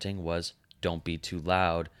parenting was don't be too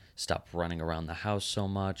loud, stop running around the house so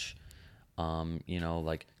much.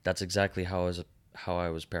 Like that's exactly how I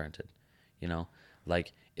was parented.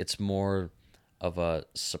 Like it's more of a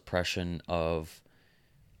suppression of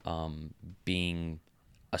being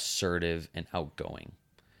assertive and outgoing.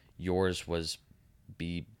 Yours was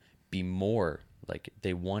be more like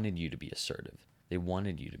they wanted you to be assertive. They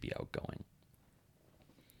wanted you to be outgoing.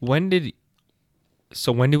 When did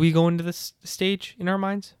we go into this stage in our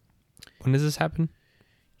minds? When does this happen?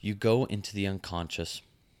 You go into the unconscious.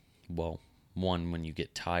 Well, one, when you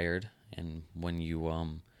get tired, and when you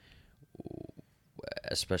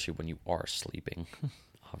especially when you are sleeping,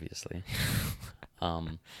 obviously.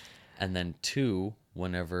 And then two,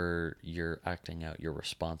 whenever you're acting out your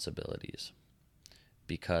responsibilities,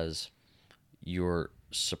 because your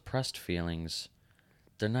suppressed feelings,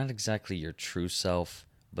 they're not exactly your true self,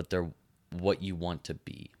 but they're what you want to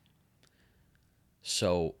be.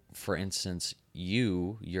 So, for instance,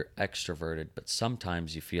 you're extroverted, but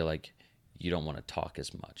sometimes you feel like you don't want to talk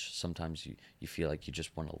as much. Sometimes you feel like you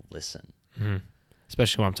just want to listen. Mm-hmm.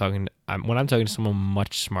 Especially when I'm talking to someone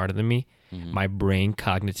much smarter than me, Mm-hmm. my brain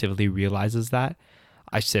cognitively realizes that.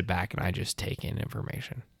 I sit back and I just take in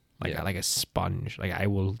information like Yeah. like a sponge. Like I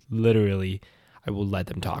will let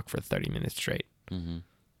them talk for 30 minutes straight. Mm-hmm.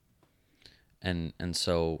 And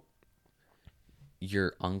so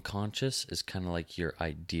your unconscious is kind of like your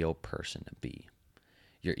ideal person to be.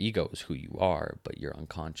 Your ego is who you are, but your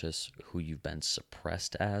unconscious, who you've been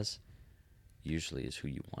suppressed as, usually is who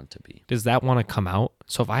you want to be. Does that want to come out?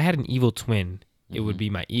 So if I had an evil twin, it Mm-hmm. would be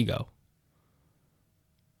my ego.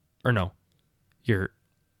 Or no, your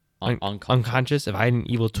unconscious. If I had an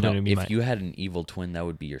evil twin, it would be if you had an evil twin, that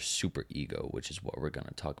would be your super ego, which is what we're going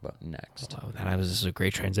to talk about next. Oh, this is a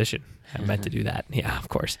great transition. I meant to do that. Yeah, of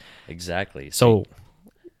course. Exactly. So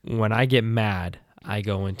when I get mad, I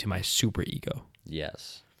go into my super ego.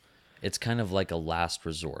 Yes. It's kind of like a last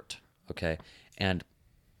resort, okay? And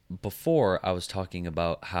before I was talking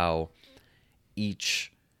about how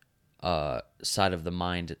each side of the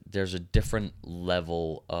mind, there's a different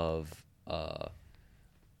level of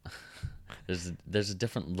there's a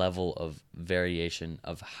different level of variation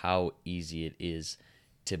of how easy it is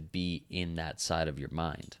to be in that side of your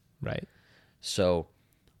mind. Right. So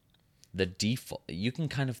the default, you can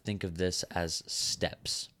kind of think of this as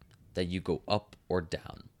steps that you go up or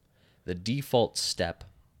down. The default step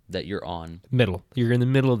that you're on, Middle. You're in the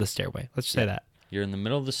middle of the stairway. Let's say that. you're in the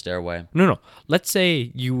middle of the stairway. No. Let's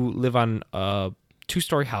say you live on a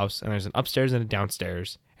 2-story house and there's an upstairs and a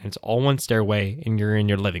downstairs and it's all one stairway and you're in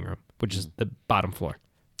your living room, which is the bottom floor.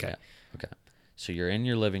 Okay. Okay. So you're in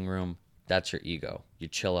your living room. That's your ego. You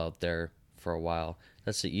chill out there for a while.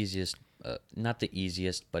 That's the easiest, not the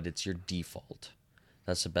easiest, but it's your default.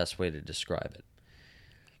 That's the best way to describe it.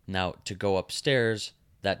 Now, to go upstairs,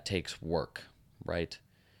 that takes work, right?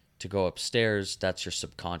 To go upstairs, that's your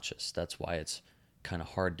subconscious. That's why it's kind of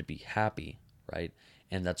hard to be happy, right?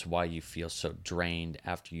 And that's why you feel so drained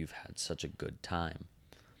after you've had such a good time.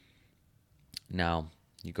 Now,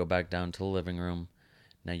 you go back down to the living room.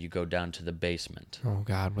 Now you go down to the basement. Oh,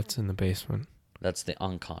 God. What's in the basement? That's the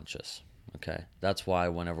unconscious, okay? That's why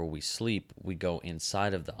whenever we sleep, we go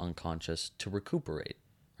inside of the unconscious to recuperate,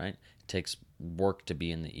 right? It takes work to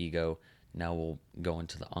be in the ego. Now we'll go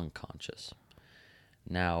into the unconscious.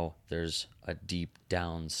 Now there's a deep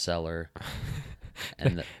down cellar,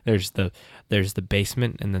 and there's the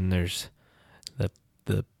basement, and then there's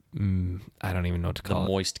the I don't even know what to the call it.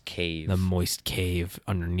 moist cave. The moist cave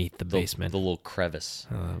underneath the basement. The little crevice.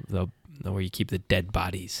 The where you keep the dead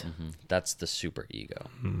bodies. Mm-hmm. That's the super ego.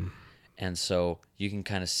 Mm. And so you can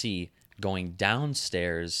kind of see going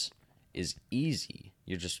downstairs is easy.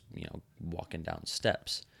 you're just, walking down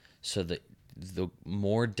steps. So the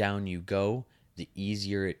more down you go, the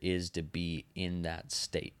easier it is to be in that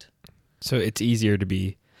state. So it's easier to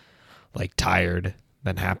be like tired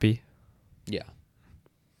than happy. Yeah,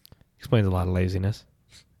 Explains a lot of laziness.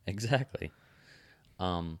 exactly.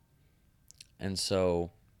 And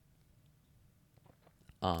so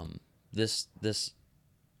this is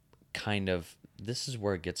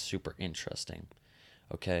where it gets super interesting.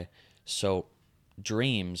 Okay, so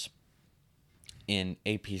dreams in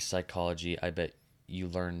AP psychology, I bet you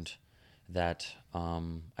learned that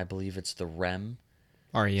I believe it's the REM.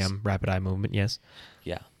 REM, rapid eye movement, yes.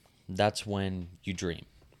 Yeah, that's when you dream.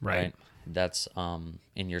 Right. That's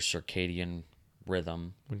in your circadian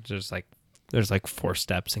rhythm. There's like 4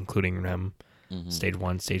 steps, including REM. Stage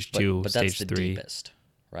 1, stage 2, but stage that's the 3. deepest,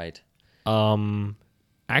 right?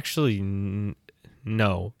 Actually,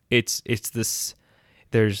 no. It's this.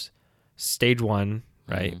 There's stage 1,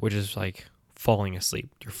 right, which is like falling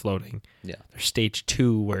asleep. You're floating. Yeah. There's stage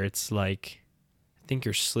 2 where it's like, I think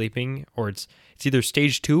you're sleeping, or it's either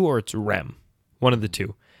stage 2 or it's REM. One of the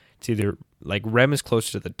two. It's either like REM is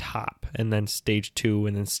closer to the top, and then stage 2,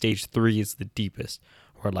 and then stage 3 is the deepest,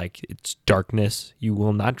 where like it's darkness. You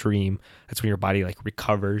will not dream. That's when your body like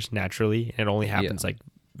recovers naturally, and it only happens like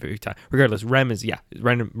very time. Regardless, REM is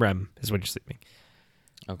REM is when you're sleeping.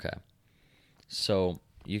 Okay. So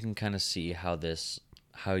you can kind of see how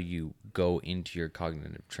you go into your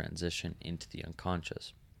cognitive transition into the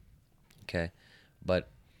unconscious. Okay.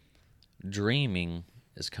 But dreaming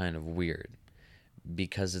is kind of weird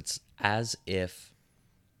because it's as if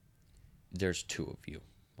there's 2 of you.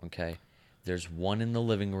 Okay. There's one in the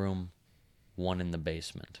living room, one in the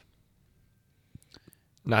basement.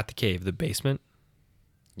 Not the cave, the basement.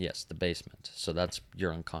 Yes, the basement. So that's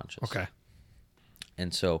your unconscious. Okay.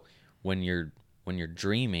 And so when you're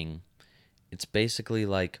dreaming, it's basically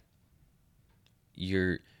like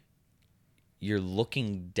you're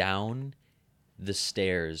looking down the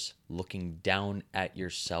stairs, looking down at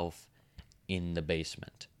yourself in the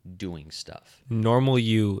basement, doing stuff. Normal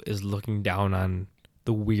you is looking down on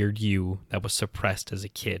the weird you that was suppressed as a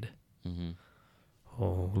kid. Mm-hmm.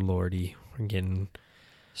 Oh, Lordy. We're getting...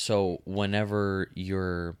 So whenever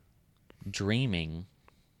you're dreaming,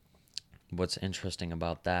 what's interesting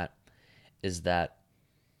about that is that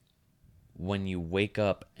when you wake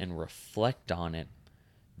up and reflect on it,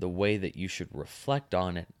 the way that you should reflect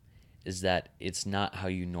on it is that it's not how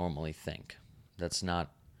you normally think. That's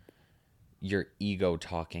not your ego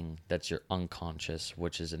talking. That's your unconscious,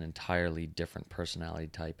 which is an entirely different personality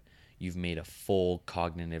type. You've made a full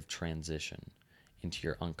cognitive transition into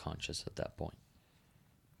your unconscious at that point.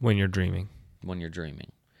 When you're dreaming. When you're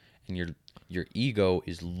dreaming. And your ego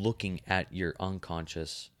is looking at your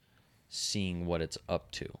unconscious, seeing what it's up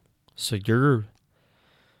to. So you're...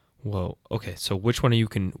 Well, okay, so which one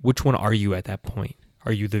are you at that point?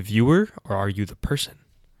 Are you the viewer or are you the person?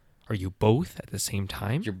 Are you both at the same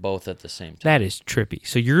time? You're both at the same time. That is trippy.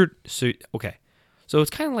 Okay. So it's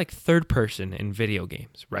kind of like third person in video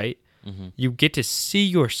games, right? Mm-hmm. You get to see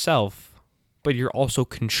yourself, but you're also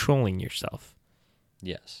controlling yourself.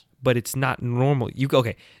 Yes. But it's not normal. You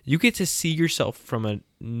get to see yourself from a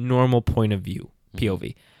normal point of view, POV.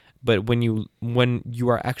 Mm-hmm. But when you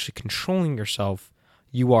are actually controlling yourself,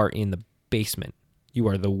 you are in the basement. You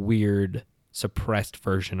are the weird, suppressed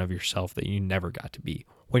version of yourself that you never got to be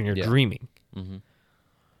when you're dreaming. Mm-hmm.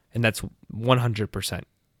 And that's 100%.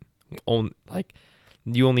 Like,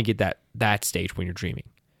 you only get that stage when you're dreaming.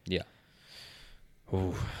 Yeah.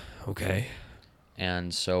 Oh, okay.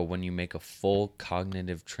 And so when you make a full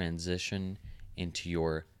cognitive transition into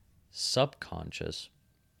your subconscious,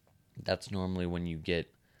 that's normally when you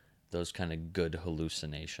get those kind of good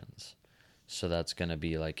hallucinations. So that's going to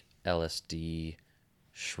be like LSD,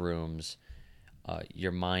 shrooms.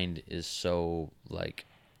 Your mind is so like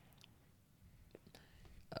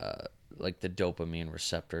the dopamine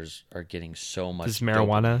receptors are getting so much. Does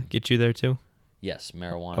marijuana get you there too? Yes,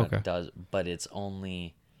 marijuana does, but it's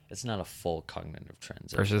not a full cognitive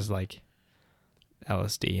transition. Versus like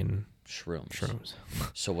LSD and shrooms.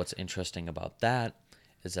 So what's interesting about that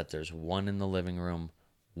is that there's one in the living room,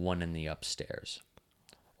 one in the upstairs.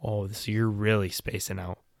 Oh, so you're really spacing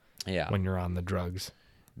out. Yeah. When you're on the drugs.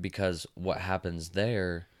 Because what happens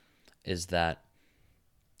there is that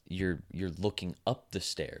you're looking up the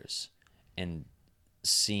stairs and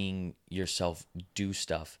seeing yourself do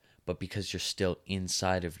stuff, but because you're still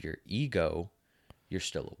inside of your ego, you're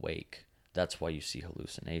still awake. That's why you see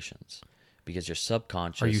hallucinations. Because your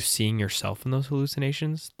subconscious... Are you seeing yourself in those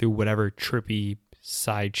hallucinations through whatever trippy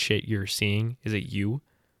side shit you're seeing? Is it you?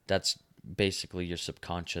 That's basically your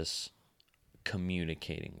subconscious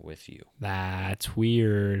communicating with you. That's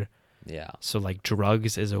weird. Yeah. So like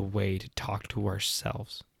drugs is a way to talk to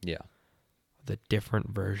ourselves, Yeah. the different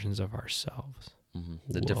versions of ourselves.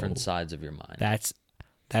 The different Whoa. sides of your mind.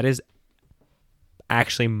 That is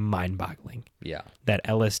actually mind-boggling. Yeah. That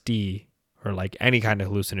LSD or like any kind of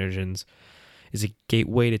hallucinogens is a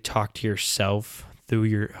gateway to talk to yourself through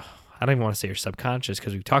your, I don't even want to say your subconscious,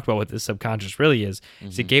 because we've talked about what the subconscious really is.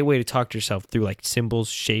 It's a gateway to talk to yourself through like symbols,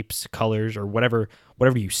 shapes, colors, or whatever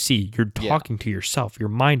you see. You're talking to yourself. Your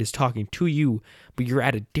mind is talking to you, but you're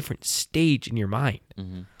at a different stage in your mind.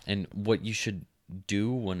 And what you should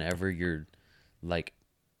do whenever you're like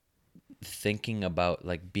thinking about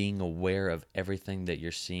like being aware of everything that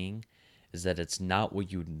you're seeing is that it's not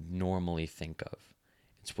what you normally think of.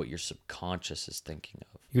 It's what your subconscious is thinking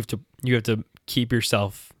of. You have to keep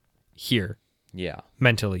yourself here Yeah.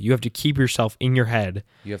 mentally. You have to keep yourself in your head.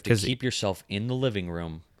 You have to keep yourself in the living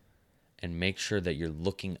room and make sure that you're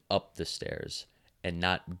looking up the stairs and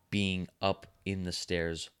not being up in the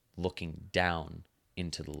stairs looking down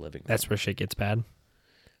into the living room. That's where shit gets bad.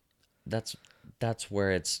 That's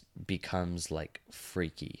where it's becomes like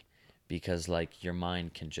freaky, because like your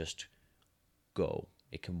mind can just go.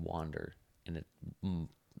 It can wander, and it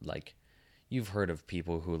like you've heard of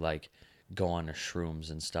people who like go on to shrooms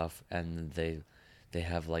and stuff, and they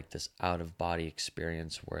have like this out of body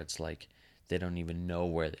experience where it's like they don't even know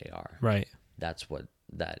where they are. Right. That's what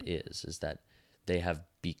that is that they have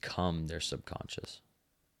become their subconscious.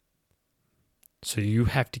 So you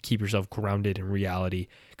have to keep yourself grounded in reality,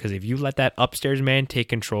 because if you let that upstairs man take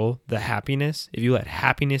control, if you let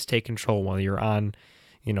happiness take control while you're on,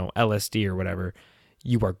 LSD or whatever,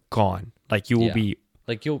 you are gone. Like you will be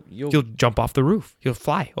like you'll jump off the roof. You'll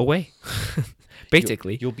fly away.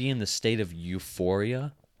 Basically. You'll be in the state of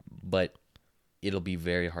euphoria, but it'll be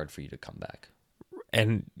very hard for you to come back.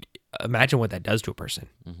 And imagine what that does to a person.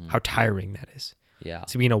 How tiring that is. Yeah.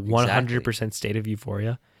 To be in a 100% state of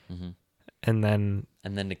euphoria. And then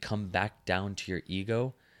to come back down to your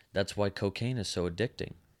ego. That's why cocaine is so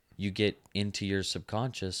addicting. You get into your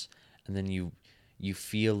subconscious, and then you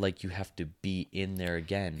feel like you have to be in there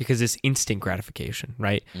again. Because it's instant gratification,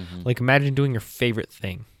 right? Like imagine doing your favorite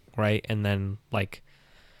thing, right? And then like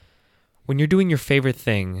when you're doing your favorite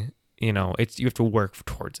thing, you have to work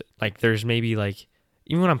towards it. Like there's maybe like,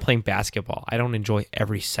 even when I'm playing basketball, I don't enjoy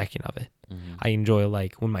every second of it. I enjoy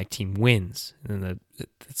like when my team wins, and then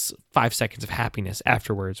it's 5 seconds of happiness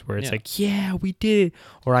afterwards where it's like, yeah, we did it.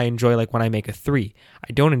 Or I enjoy like when I make a three.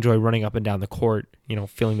 I don't enjoy running up and down the court,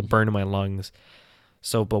 feeling the burn in my lungs.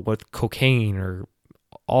 So, but with cocaine or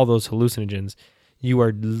all those hallucinogens, you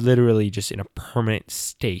are literally just in a permanent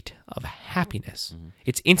state of happiness.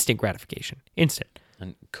 It's instant gratification, instant.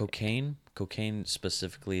 And cocaine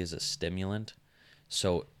specifically is a stimulant.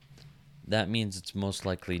 So that means it's most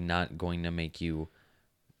likely not going to make you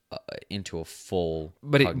into a full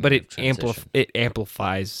it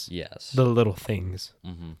amplifies the little things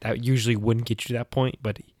that usually wouldn't get you to that point,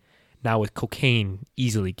 but now with cocaine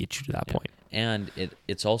easily gets you to that point. And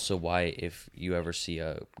it's also why if you ever see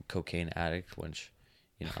a cocaine addict, which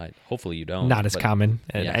hopefully you don't, not as common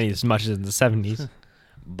as much as in the 70s,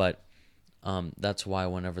 but that's why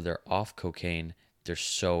whenever they're off cocaine, they're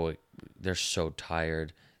so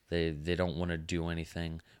tired. They don't want to do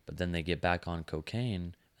anything, but then they get back on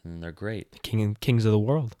cocaine and they're great. Kings of the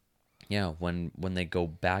world. Yeah, when they go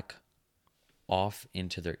back off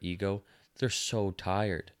into their ego, they're so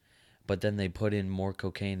tired. But then they put in more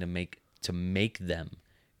cocaine to make them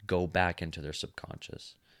go back into their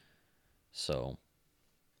subconscious. So,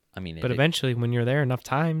 I mean, but eventually when you're there enough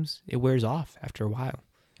times, it wears off after a while.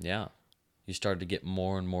 Yeah. You start to get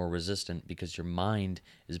more and more resistant because your mind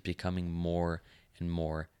is becoming more and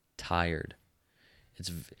more tired.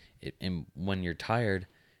 And when you're tired,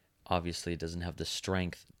 obviously it doesn't have the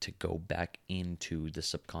strength to go back into the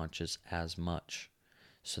subconscious as much.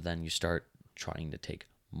 So then you start trying to take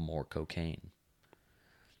more cocaine.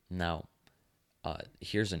 Now,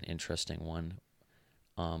 here's an interesting one.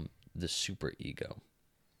 The superego.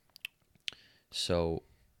 So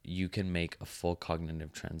you can make a full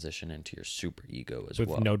cognitive transition into your superego as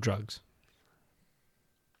well. With no drugs.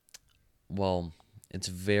 Well, it's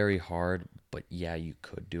very hard, but yeah, you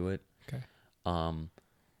could do it. Okay.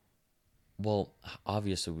 Well,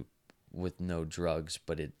 obviously with no drugs,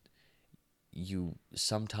 but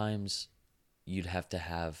sometimes you'd have to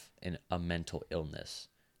have a mental illness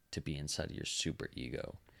to be inside of your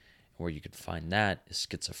superego. Where you could find that is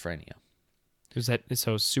schizophrenia.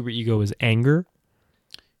 So superego is anger?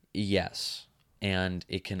 Yes, and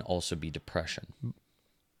it can also be depression.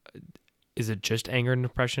 Is it just anger and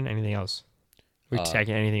depression? Anything else? We're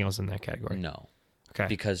taking anything else in that category. No. Okay.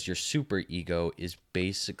 Because your super ego is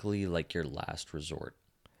basically like your last resort.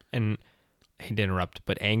 And I hate to interrupt,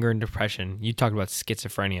 but anger and depression, you talked about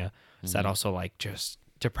schizophrenia. Is that also like just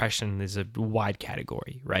depression is a wide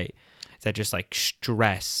category, right? Is that just like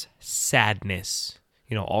stress, sadness,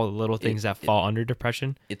 all the little things that fall under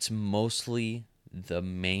depression? It's mostly the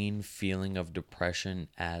main feeling of depression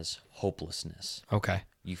as hopelessness. Okay.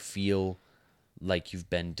 You feel like you've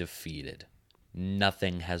been defeated.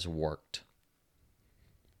 Nothing has worked.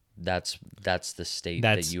 That's the state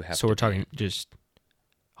that you have so to we're talking be in. just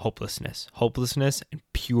hopelessness and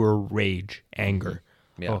pure rage, anger.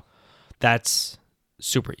 Yeah. Oh, that's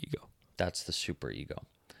super ego. That's the super ego.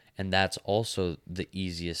 And that's also the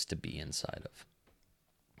easiest to be inside of.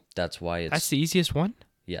 That's why That's the easiest one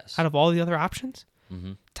yes. out of all the other options.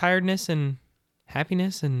 Mm-hmm. Tiredness and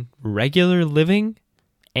happiness and regular living.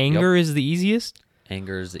 Anger is the easiest.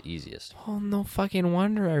 Anger is the easiest. Oh, no fucking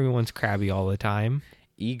wonder everyone's crabby all the time.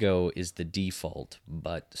 Ego is the default,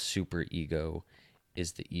 but super ego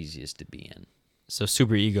is the easiest to be in. So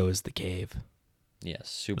super ego is the cave. Yes,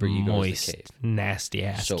 super ego Moist, is the cave. nasty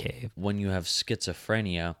ass So cave. when you have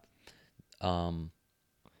schizophrenia,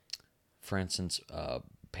 for instance,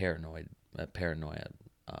 paranoia,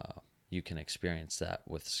 you can experience that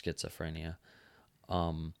with schizophrenia.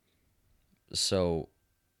 So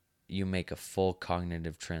you make a full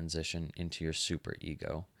cognitive transition into your super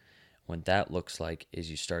ego. What that looks like is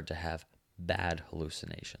you start to have bad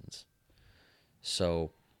hallucinations.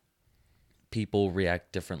 So people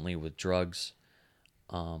react differently with drugs.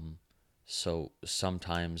 So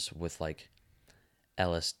sometimes with like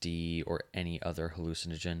LSD or any other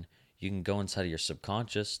hallucinogen, you can go inside of your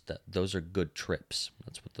subconscious. Those are good trips.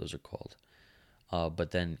 That's what those are called.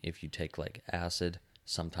 But then if you take like acid,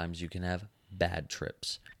 sometimes you can have bad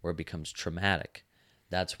trips where it becomes traumatic.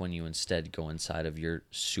 That's when you instead go inside of your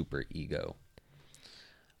super ego.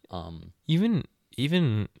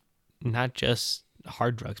 Even not just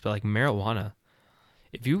hard drugs, but like marijuana.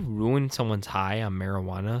 If you ruin someone's high on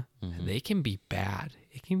marijuana, they can be bad.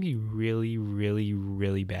 It can be really, really,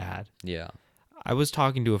 really bad. Yeah. I was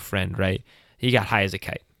talking to a friend, right? He got high as a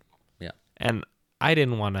kite. Yeah. And I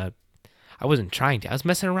wasn't trying to. I was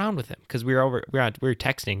messing around with him because we were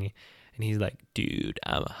texting, and he's like, "Dude,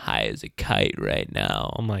 I'm high as a kite right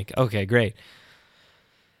now." I'm like, "Okay, great."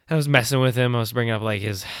 I was messing with him. I was bringing up like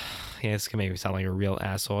his, this can make me sound like a real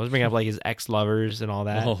asshole. I was bringing up like his ex-lovers and all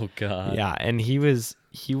that. Oh God. Yeah, and he was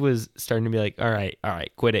starting to be like, all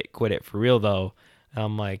right, quit it for real though. And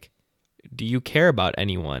I'm like, do you care about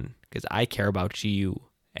anyone? Because I care about you.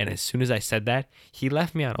 And as soon as I said that, he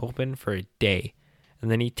left me on open for a day. And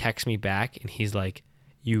then he texts me back and he's like,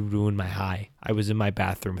 you ruined my high. I was in my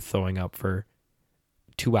bathroom throwing up for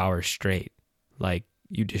 2 hours straight. Like,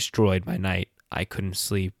 you destroyed my night. I couldn't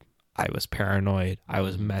sleep. I was paranoid. I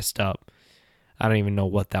was messed up. I don't even know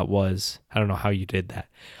what that was. I don't know how you did that.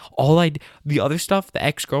 The other stuff, the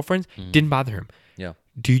ex-girlfriends, didn't bother him. Yeah.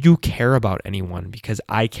 Do you care about anyone? Because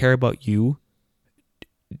I care about you.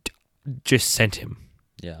 Just sent him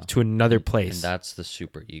to another place. And that's the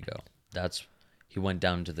super ego. He went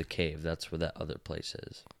down to the cave. That's where that other place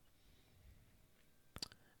is.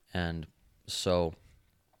 And so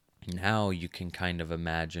now you can kind of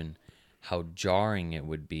imagine how jarring it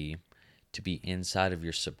would be to be inside of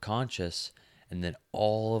your subconscious, and then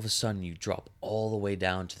all of a sudden you drop all the way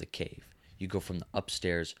down to the cave. You go from the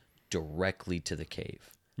upstairs directly to the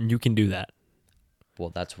cave. You can do that. Well,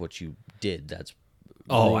 that's what you did. That's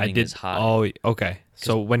I did. his high. Oh, okay.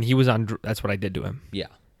 So when he was on, that's what I did to him. Yeah.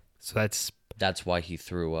 So that's why he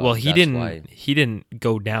threw up. Well, he That's he didn't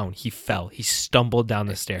go down. He fell. He stumbled down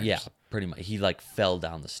the stairs. Yeah, pretty much. He like fell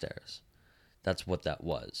down the stairs. That's what that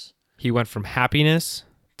was. He went from happiness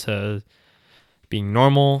to being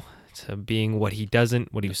normal to being what he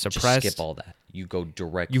was suppressed. Just skip all that. You go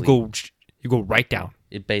directly. You go right down.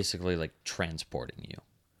 It basically like transporting you.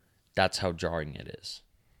 That's how jarring it is.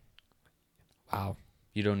 Wow.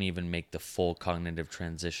 You don't even make the full cognitive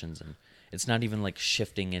transitions, and it's not even like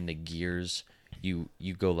shifting into gears. You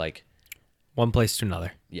go like one place to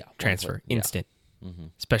another. Yeah. Transfer. Instant. Yeah. Mm-hmm.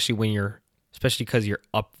 Especially because you're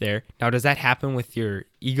up there. Now, does that happen with your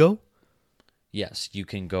ego? Yes, you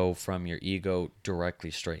can go from your ego directly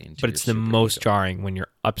straight into. But it's the most jarring when you're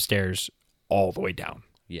upstairs all the way down.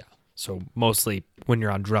 Yeah. So mostly when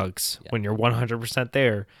you're on drugs, when you're 100%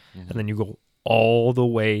 there, and then you go all the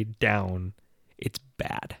way down, it's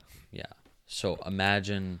bad. Yeah. So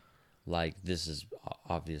imagine, like, this is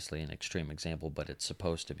obviously an extreme example, but it's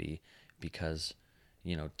supposed to be because,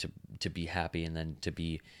 to be happy and then to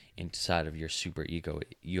be inside of your super ego,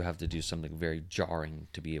 you have to do something very jarring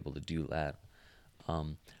to be able to do that.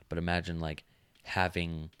 But imagine like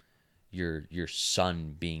having your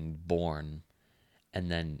son being born,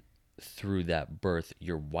 and then through that birth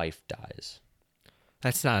your wife dies.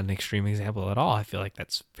 That's not an extreme example at all. I feel like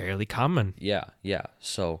that's fairly common. Yeah.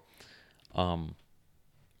 So,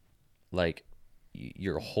 like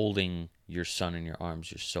you're holding your son in your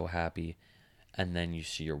arms, you're so happy, and then you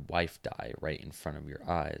see your wife die right in front of your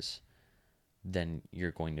eyes. Then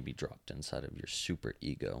you're going to be dropped inside of your super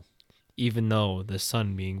ego. Even though the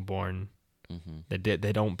son being born, Mm-hmm.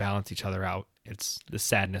 they don't balance each other out. It's the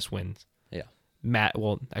sadness wins. Yeah.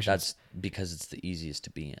 Well, I should. That's because it's the easiest to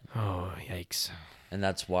be in. Oh, yikes. And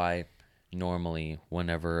that's why normally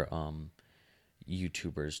whenever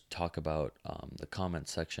YouTubers talk about the comment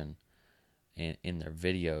section in their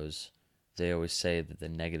videos, they always say that the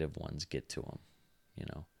negative ones get to them, you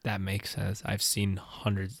know. That makes sense. I've seen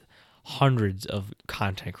hundreds of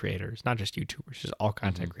content creators, not just YouTubers, just all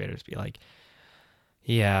content creators be like,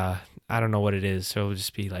 yeah, I don't know what it is. So it'll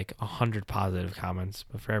just be like 100 positive comments,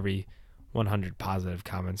 but for every 100 positive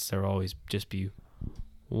comments, there will always just be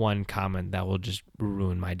one comment that will just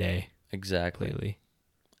ruin my day Exactly. completely.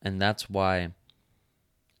 And that's why,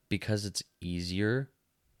 because it's easier,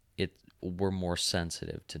 we're more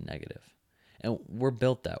sensitive to negative. And we're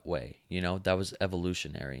built that way, you know. That was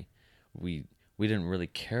evolutionary. We didn't really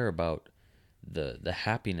care about the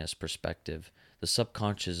happiness perspective. The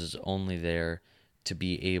subconscious is only there to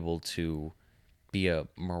be able to be a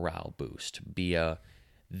morale boost, be a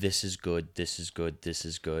this is good, this is good, this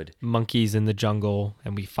is good. Monkeys in the jungle,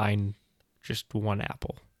 and we find just one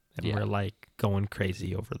apple. And Yeah. we're like going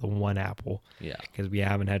crazy over the one apple Yeah. because we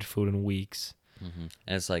haven't had food in weeks. And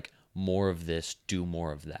it's like more of this, do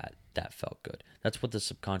more of that. That felt good. That's what the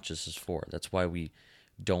subconscious is for. That's why we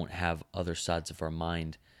don't have other sides of our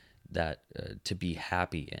mind that to be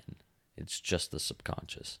happy in. It's just the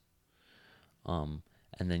subconscious. And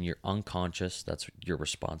then your unconscious, that's your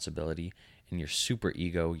responsibility, and your super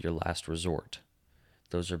ego, your last resort.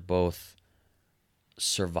 Those are both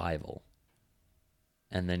survival.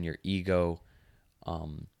 And then your ego,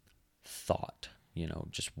 thought, you know,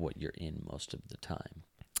 just what you're in most of the time.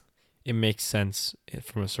 It makes sense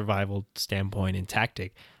from a survival standpoint and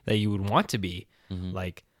tactic that you would want to be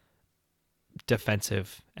like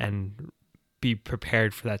defensive and be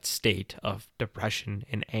prepared for that state of depression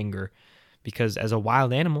and anger, because as a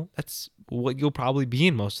wild animal, that's what you'll probably be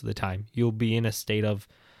in most of the time. You'll be in a state of,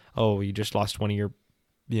 oh, you just lost one of your,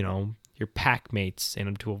 your pack mates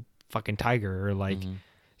into a fucking tiger, or like,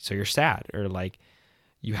 so you're sad, or like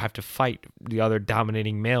you have to fight the other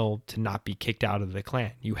dominating male to not be kicked out of the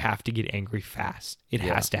clan. You have to get angry fast. It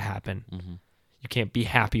has to happen. You can't be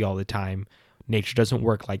happy all the time. Nature doesn't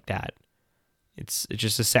work like that. It's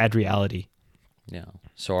just a sad reality. Yeah.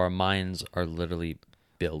 So our minds are literally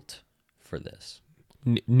built for this.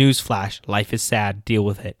 Newsflash: life is sad. Deal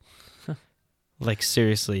with it. Like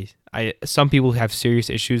seriously, some people have serious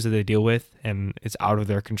issues that they deal with, and it's out of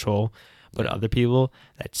their control. But other people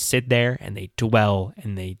that sit there and they dwell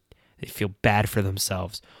and they feel bad for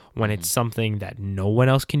themselves when it's something that no one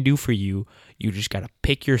else can do for you. You just gotta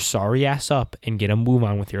pick your sorry ass up and get a move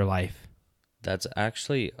on with your life. That's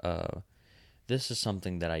actually this is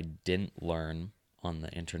something that I didn't learn on the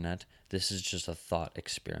internet. This is just a thought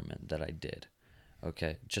experiment that I did.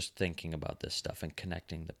 Okay, just thinking about this stuff and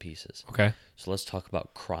connecting the pieces. Okay. So let's talk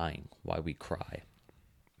about crying, why we cry.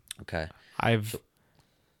 Okay.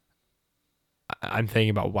 I'm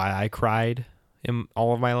thinking about why I cried in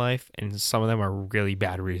all of my life, and some of them are really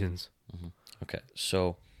bad reasons. Okay,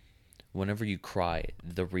 so whenever you cry,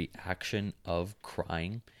 the reaction of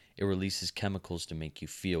crying, it releases chemicals to make you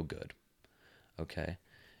feel good. Okay,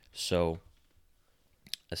 so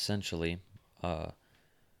essentially,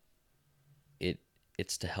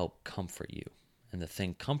 it's to help comfort you, and the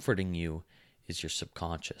thing comforting you is your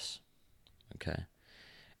subconscious. Okay,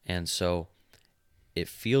 and so it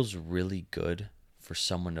feels really good for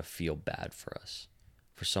someone to feel bad for us,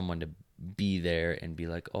 for someone to be there and be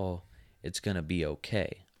like, oh, it's going to be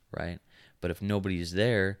okay, right? But if nobody's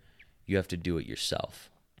there, you have to do it yourself.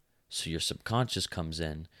 So your subconscious comes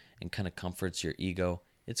in and kind of comforts your ego.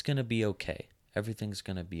 It's going to be okay. Everything's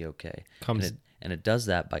going to be okay. And it does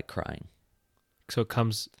that by crying. So it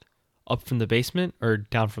comes up from the basement or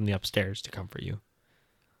down from the upstairs to comfort you?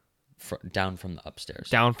 Down from the upstairs.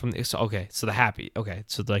 Down from the, so the happy,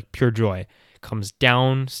 so like pure joy comes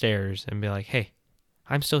downstairs and be like, hey,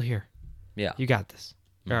 I'm still here. Yeah. You got this.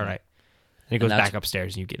 You're all right. And it goes back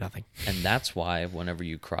upstairs and you get nothing. And that's why whenever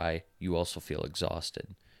you cry, you also feel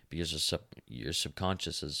exhausted, because your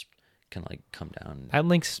subconscious is kind of like come down. That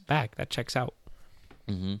links back. That checks out.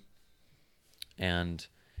 And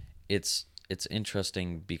it's it's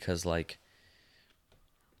interesting because like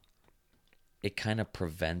it kind of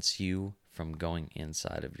prevents you from going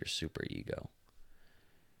inside of your super ego.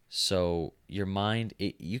 So your mind,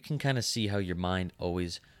 you can kind of see how your mind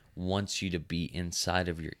always wants you to be inside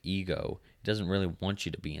of your ego. It doesn't really want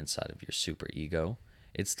you to be inside of your super ego.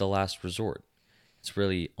 It's the last resort. It's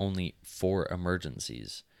really only for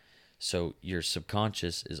emergencies. So your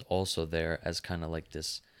subconscious is also there as kind of like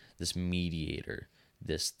this mediator,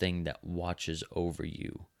 this thing that watches over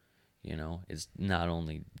you. You know, it's not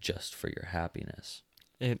only just for your happiness.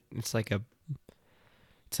 It's like a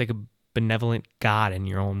benevolent God in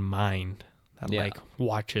your own mind that Yeah. like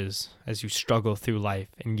watches as you struggle through life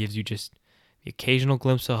and gives you just the occasional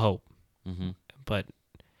glimpse of hope. Mm-hmm. But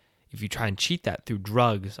if you try and cheat that through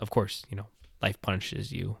drugs, of course, life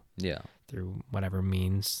punishes you Yeah. through whatever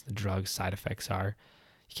means the drug's side effects are.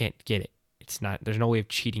 You can't get it. There's no way of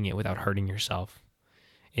cheating it without hurting yourself.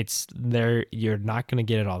 It's there. You're not going to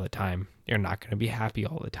get it all the time. You're not going to be happy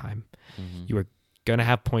all the time. Mm-hmm. You are going to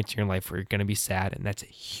have points in your life where you're going to be sad, and that's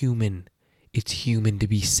human. It's human to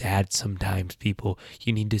be sad sometimes, people.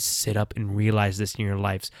 You need to sit up and realize this in your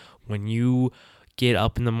lives. When you get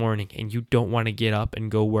up in the morning and you don't want to get up and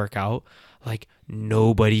go work out, like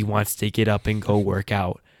nobody wants to get up and go work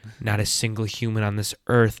out. Not a single human on this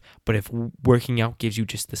earth. But if working out gives you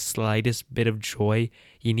just the slightest bit of joy,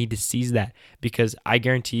 you need to seize that. Because I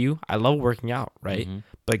guarantee you, I love working out, right? Mm-hmm.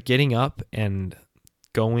 But getting up and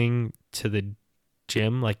going to the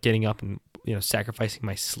gym, like getting up and sacrificing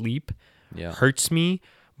my sleep, Yeah. hurts me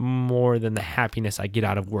more than the happiness I get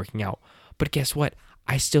out of working out. But guess what?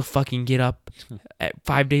 I still fucking get up at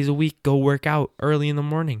 5 days a week, go work out early in the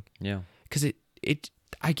morning. Yeah. Because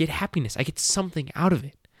I get happiness. I get something out of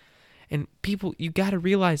it. And people, you got to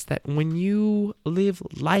realize that when you live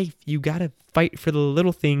life, you got to fight for the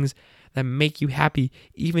little things that make you happy.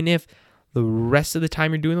 Even if the rest of the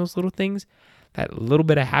time you're doing those little things, that little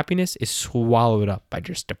bit of happiness is swallowed up by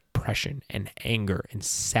just depression and anger and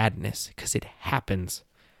sadness, because it happens.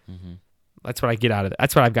 Mm-hmm. That's what I get out of it.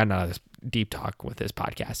 That's what I've gotten out of this deep talk with this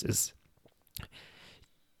podcast is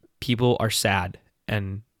people are sad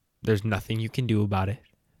and there's nothing you can do about it.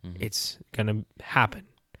 Mm-hmm. It's going to happen.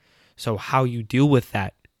 So how you deal with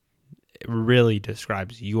that really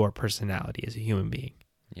describes your personality as a human being.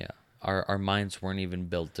 Yeah. Our minds weren't even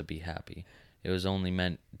built to be happy. It was only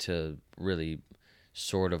meant to really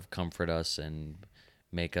sort of comfort us and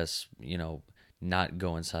make us, not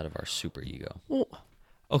go inside of our super ego. Well,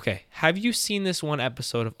 okay. Have you seen this one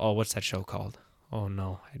episode of, what's that show called? Oh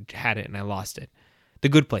no, I had it and I lost it. The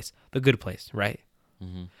Good Place. The Good Place, right?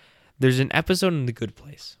 Mm-hmm. There's an episode in The Good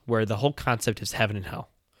Place where the whole concept is heaven and hell.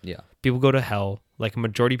 Yeah. People go to hell. Like a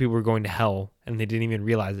majority of people were going to hell and they didn't even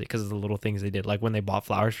realize it because of the little things they did. Like when they bought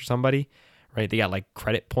flowers for somebody, right? They got like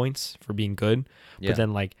credit points for being good. Yeah. But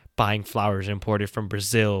then like buying flowers imported from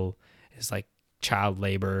Brazil is like child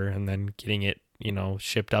labor. And then getting it,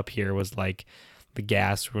 shipped up here was like the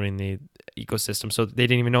gas ruining the ecosystem. So they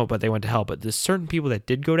didn't even know it, but they went to hell. But there's certain people that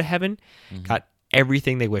did go to heaven, Mm-hmm. got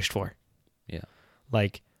everything they wished for. Yeah.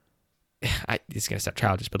 Like, it's going to sound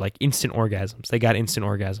childish, but like instant orgasms. They got instant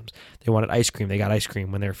orgasms. They wanted ice cream. They got ice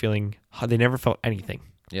cream when they were feeling, they never felt anything.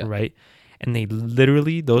 Yeah. Right. And they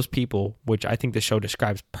literally, those people, which I think the show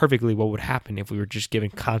describes perfectly what would happen if we were just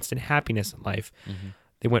given constant happiness in life, Mm-hmm.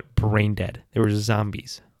 they went brain dead. They were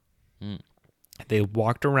zombies. Mm. They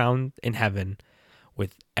walked around in heaven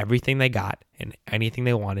with everything they got and anything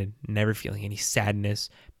they wanted, never feeling any sadness,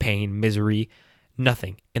 pain, misery,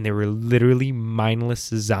 nothing. And they were literally mindless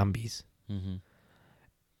zombies. Mm-hmm.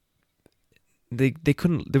 They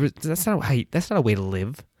couldn't. That's not a way to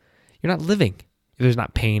live. You're not living if there's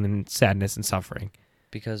not pain and sadness and suffering.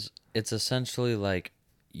 Because it's essentially like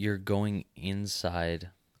you're going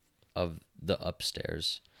inside of the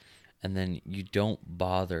upstairs, and then you don't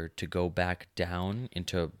bother to go back down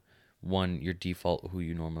into, one, your default, who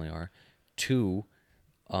you normally are, two,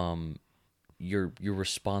 your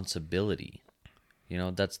responsibility.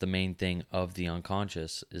 That's the main thing of the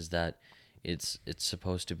unconscious, is that it's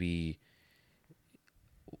supposed to be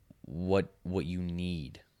what you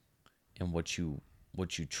need and what you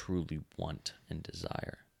truly want and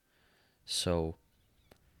desire. So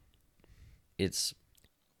it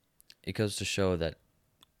goes to show that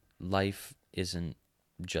life isn't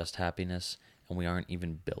just happiness, and we aren't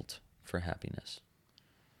even built for happiness.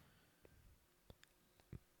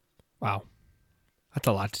 Wow, that's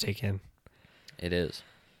a lot to take in. It is.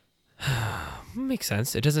 Makes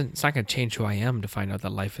sense. It's not going to change who I am to find out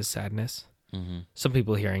that life is sadness. Mm-hmm. Some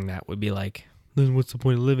people hearing that would be like, then what's the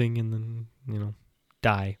point of living? And then,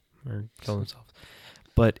 die or kill themselves.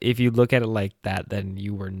 But if you look at it like that, then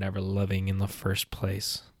you were never living in the first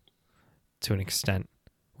place to an extent,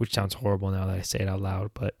 which sounds horrible now that I say it out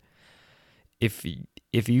loud. But if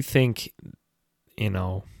you think, you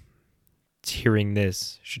know, hearing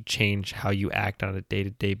this should change how you act on a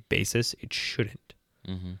day-to-day basis, it shouldn't.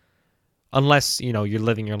 Mm-hmm. Unless, you know, you're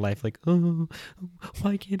living your life like, oh,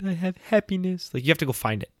 why can't I have happiness? Like, you have to go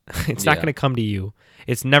find it. It's not Yeah. going to come to you.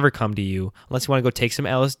 It's never come to you unless you want to go take some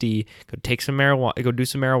LSD, go take some marijuana, go do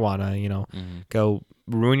some marijuana, you know, go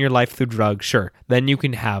ruin your life through drugs. Sure. Then you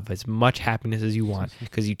can have as much happiness as you want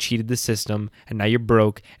because you cheated the system and now you're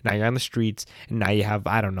broke. And now you're on the streets and now you have,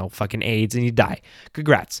 I don't know, fucking AIDS and you die.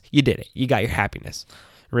 Congrats. You did it. You got your happiness.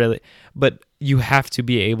 Really. But you have to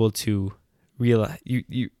be able to realize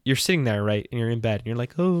you're sitting there, right, and you're in bed and you're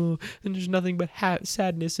like, oh, and there's nothing but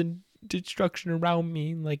sadness and destruction around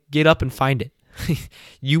me. Like, get up and find it.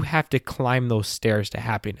 You have to climb those stairs to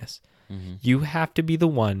happiness. You have to be the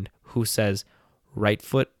one who says right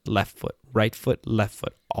foot, left foot, right foot, left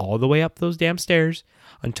foot, all the way up those damn stairs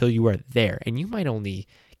until you are there. And you might only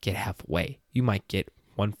get halfway. You might get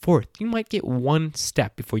 1/4. You might get one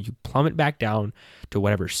step before you plummet back down to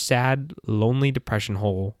whatever sad, lonely depression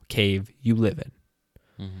hole cave you live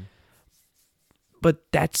in. But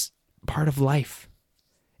that's part of life,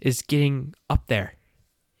 is getting up there.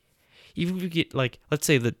 Even if you get, like, let's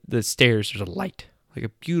say the stairs, there's a light, like a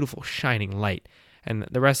beautiful shining light, and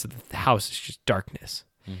the rest of the house is just darkness.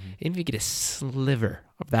 Even if you get a sliver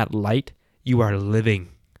of that light, you are living.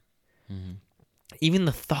 Even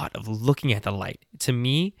the thought of looking at the light, to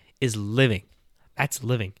me, is living. That's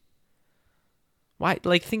living. Why?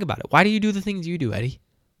 Like, think about it. Why do you do the things you do, Eddie?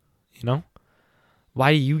 You know?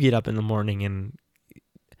 Why do you get up in the morning and,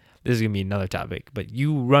 this is going to be another topic, but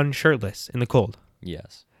you run shirtless in the cold?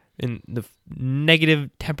 Yes. In the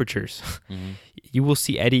negative temperatures. You will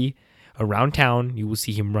see Eddie around town. You will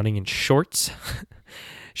see him running in shorts,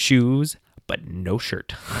 shoes, but no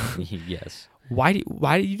shirt. Yes. Why do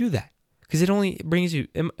you do that? Because it only brings you.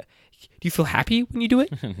 Do you feel happy when you do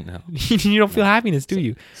it? No. You don't feel happiness, do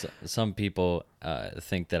you? Some people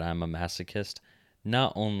think that I'm a masochist.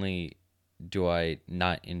 Not only do I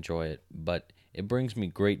not enjoy it, but it brings me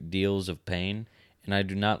great deals of pain, and I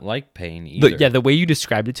do not like pain either. The way you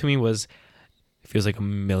described it to me was, it feels like a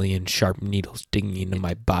million sharp needles digging into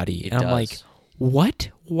my body. And I'm does. like,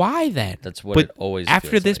 what? Why then? That's what But it always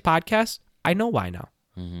after feels this like. podcast, I know why now.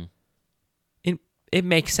 It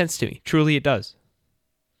makes sense to me. Truly, it does.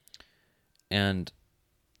 And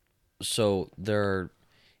so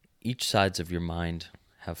each sides of your mind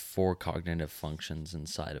have 4 cognitive functions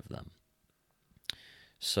inside of them.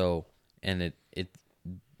 So, and it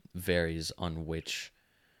varies on which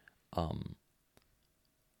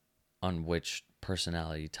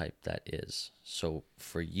personality type that is. So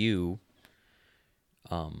for you,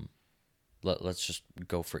 let's just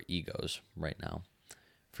go for egos right now.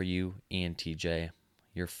 For you, ENTJ,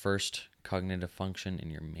 your first cognitive function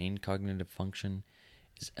and your main cognitive function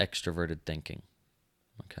is extroverted thinking.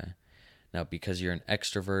 Okay. Now, because you're an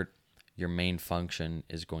extrovert, your main function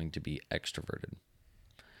is going to be extroverted.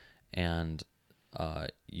 And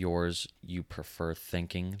yours, you prefer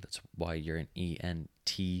thinking. That's why you're an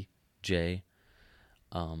ENTJ.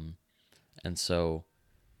 And so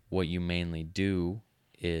what you mainly do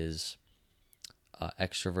is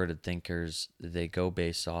extroverted thinkers, they go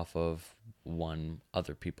based off of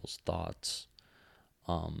other people's thoughts.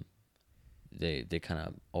 They kind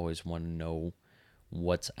of always want to know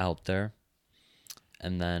what's out there.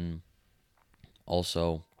 And then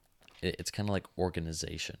also it's kind of like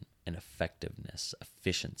organization and effectiveness,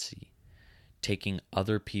 efficiency, taking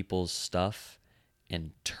other people's stuff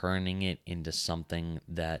and turning it into something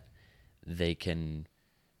that they can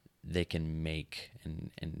make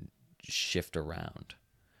and shift around.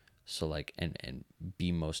 So like and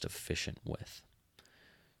be most efficient with.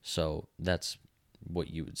 So that's what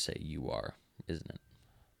you would say you are, isn't it?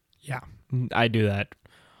 Yeah, I do that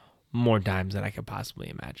more times than I could possibly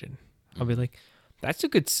imagine. I'll be like, that's a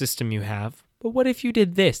good system you have, but what if you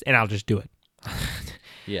did this? And I'll just do it.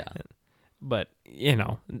 Yeah. But, you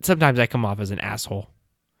know, sometimes I come off as an asshole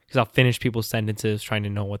because I'll finish people's sentences trying to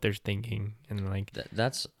know what they're thinking. And like,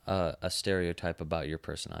 That's a stereotype about your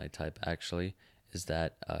personality type, actually, is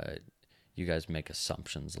that you guys make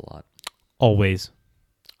assumptions a lot. always,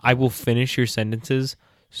 I will finish your sentences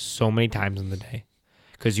so many times in the day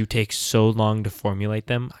because you take so long to formulate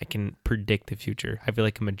them. I can predict the future. I feel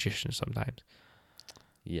like a magician sometimes.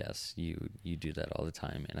 Yes, you do that all the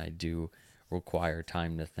time, and I do require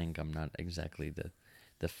time to think. I'm not exactly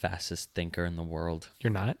the fastest thinker in the world.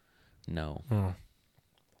 You're not? No. Oh.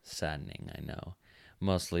 Saddening, I know.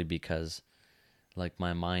 Mostly because Like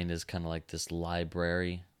my mind is kind of like this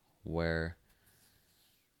library where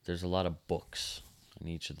there's a lot of books, and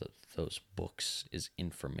each of those books is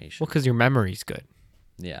information. Well, because your memory's good.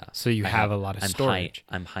 Yeah. So you have a lot of storage.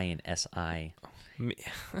 I'm high in SI, Me-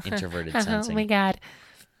 introverted Oh sensing. my god.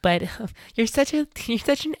 But you're such an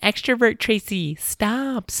extrovert, Tracy.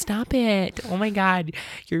 Stop it. Oh my god.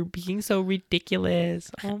 You're being so ridiculous.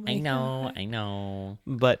 Oh my I know.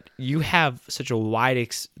 But you have such a wide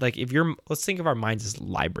like if you're, let's think of our minds as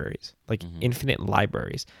libraries, like infinite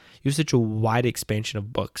libraries. You have such a wide expansion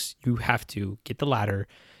of books. You have to get the ladder,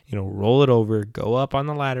 roll it over, go up on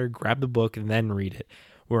the ladder, grab the book, and then read it.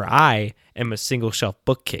 Where I am a single shelf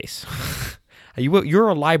bookcase. You're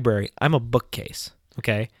a library. I'm a bookcase.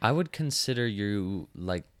 Okay. I would consider you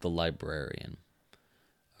like the librarian,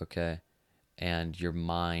 okay? And your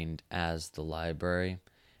mind as the library.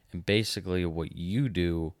 And basically what you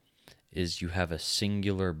do is you have a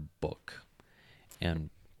singular book. And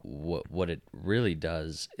what it really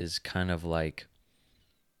does is kind of like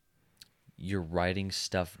you're writing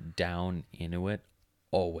stuff down into it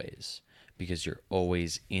always, because you're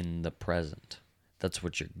always in the present. That's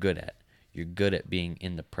what you're good at. You're good at being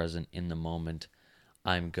in the present, in the moment.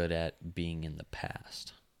 I'm good at being in the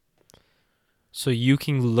past. So you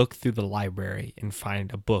can look through the library and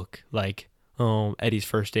find a book like Eddie's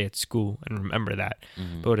first day at school and remember that.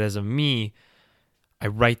 But as a me, I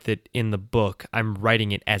write that in the book. I'm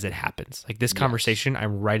writing it as it happens. Like this conversation,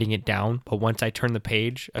 I'm writing it down. But once I turn the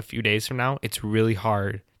page a few days from now, it's really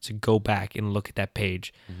hard to go back and look at that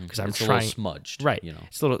page because I'm It's trying. a little smudged, Right. You know.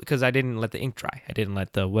 It's a little because I didn't let the ink dry. I didn't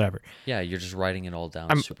let the whatever. Yeah, you're just writing it all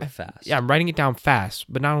down super fast. Yeah, I'm writing it down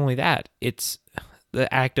fast. But not only that, it's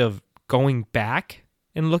the act of going back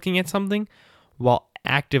and looking at something while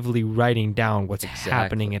actively writing down what's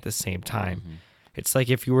happening at the same time. It's like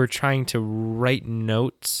if you were trying to write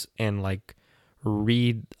notes and like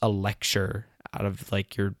read a lecture out of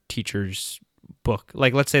like your teacher's book.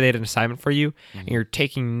 Like let's say they had an assignment for you and you're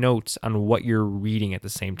taking notes on what you're reading at the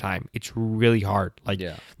same time. It's really hard. Like you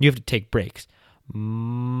have to take breaks.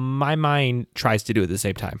 My mind tries to do it at the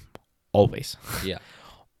same time. Always. Yeah.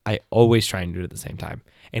 I always try and do it at the same time.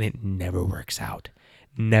 And it never works out.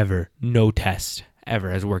 Never. No test ever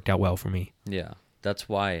has worked out well for me. Yeah. That's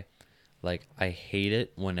why, like, I hate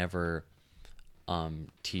it whenever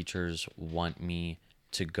teachers want me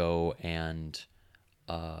to go and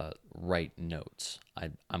write notes.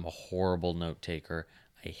 I'm a horrible note taker.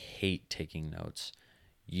 I hate taking notes.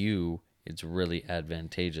 It's really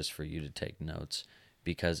advantageous for you to take notes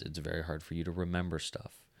because it's very hard for you to remember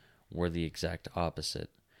stuff. We're the exact opposite.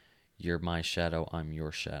 You're my shadow, I'm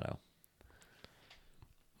your shadow.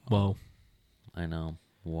 Whoa. I know.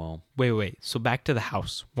 Whoa. Wait. So back to the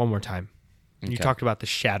house one more time. You Okay. talked about the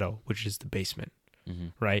shadow, which is the basement,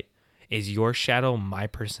 right? Is your shadow my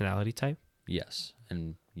personality type? Yes.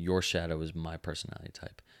 And your shadow is my personality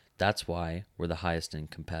type. That's why we're the highest in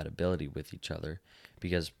compatibility with each other.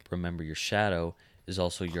 Because remember, your shadow is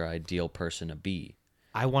also your ideal person to be.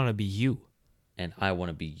 I want to be you. And I want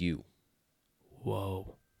to be you.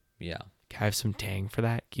 Whoa. Yeah. Can I have some tang for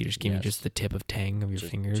that? Can you just give me Yes. just the tip of tang of your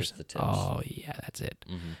fingers? just the tips. Oh, yeah, that's it.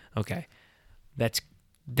 Okay. That's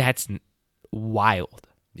wild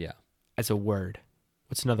Yeah. as a word.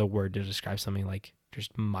 What's another word to describe something like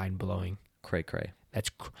just mind-blowing? Cray cray. That's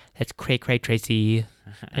cray cray, Tracy.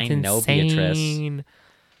 I That's know, Beatrice. insane.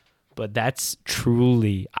 But that's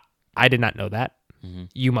truly, I did not know that.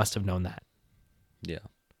 You must have known that. Yeah.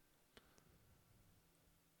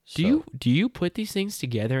 Do you put these things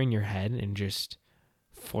together in your head and just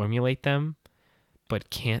formulate them, but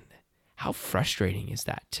can't? How frustrating is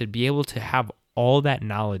that to be able to have all that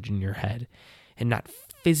knowledge in your head and not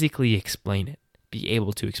physically explain it, be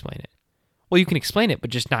able to explain it? Well, you can explain it, but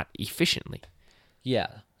just not efficiently.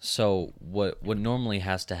 Yeah. So what normally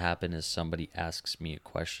has to happen is somebody asks me a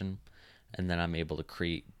question, and then I'm able to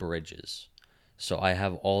create bridges. So I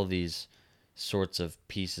have all these sorts of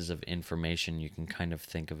pieces of information. You can kind of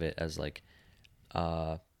think of it as like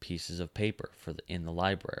pieces of paper in the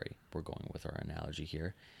library. We're going with our analogy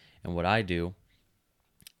here. And what I do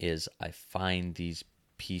is I find these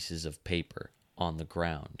pieces of paper on the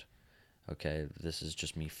ground. Okay, this is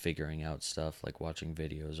just me figuring out stuff, like watching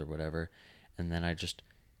videos or whatever, and then I just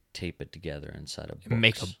tape it together inside a book.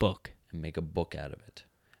 Make a book. And make a book out of it.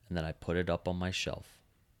 And then I put it up on my shelf.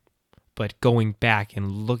 But going back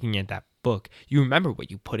and looking at that book, you remember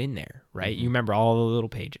what you put in there, right? You remember all the little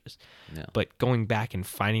pages. Yeah. But going back and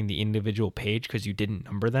finding the individual page because you didn't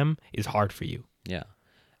number them is hard for you. Yeah.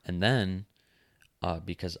 And then,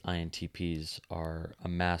 because INTPs are a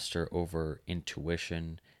master over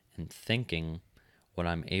intuition and thinking, what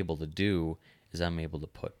I'm able to do is I'm able to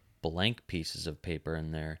put blank pieces of paper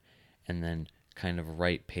in there and then kind of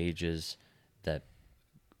write pages that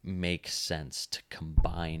make sense to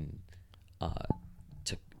combine,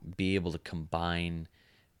 to be able to combine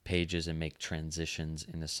pages and make transitions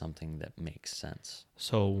into something that makes sense.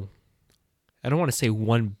 So I don't want to say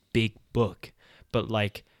one big book, but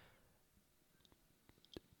like,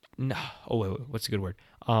 no, oh wait, what's a good word?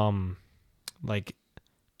 Like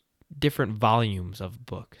different volumes of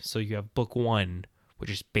book. So you have book 1, which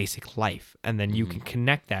is basic life, and then you can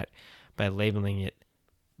connect that by labeling it,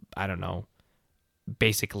 I don't know,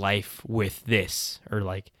 basic life with this, or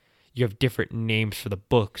like you have different names for the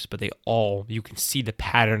books, but you can see the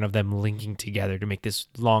pattern of them linking together to make this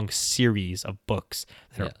long series of books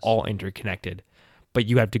that are all interconnected. But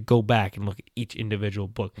you have to go back and look at each individual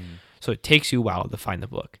book. So it takes you a while to find the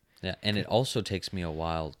book. Yeah, and it also takes me a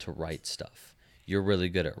while to write stuff. You're really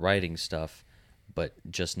good at writing stuff, but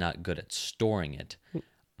just not good at storing it.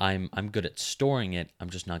 I'm good at storing it. I'm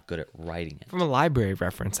just not good at writing it. From a library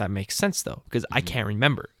reference, that makes sense, though, because I can't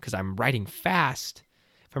remember, because I'm writing fast.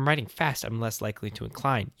 If I'm writing fast, I'm less likely to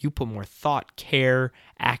incline. You put more thought, care,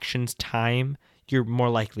 actions, time, you're more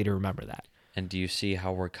likely to remember that. And do you see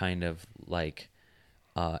how we're kind of like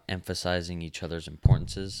emphasizing each other's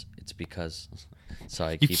importances? It's because,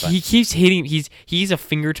 sorry, He keeps hitting, he's a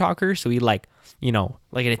finger talker, so he like an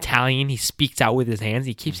Italian, he speaks out with his hands,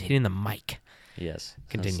 he keeps hitting the mic. Yes.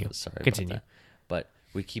 Continue. Sorry Continue. about that. But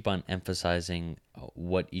we keep on emphasizing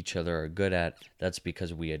what each other are good at. That's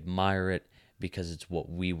because we admire it, because it's what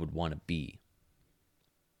we would want to be.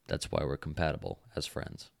 That's why we're compatible as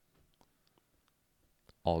friends.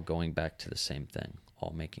 All going back to the same thing,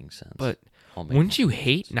 all making sense. But all making wouldn't you sense.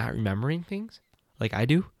 hate not remembering things like I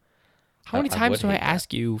do? How many I times would do I hate that.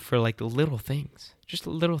 ask you for like the little things, just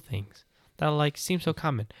little things that like seem so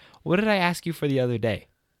common? What did I ask you for the other day?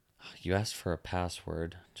 You asked for a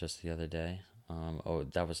password just the other day.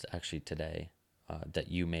 That was actually today.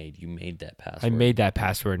 That you made. You made that password. I made that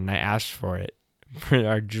password and I asked for it for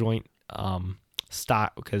our joint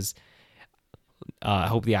stock, because I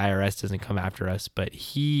hope the IRS doesn't come after us, but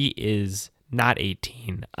he is not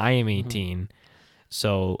 18. I am 18.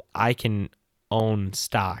 So I can own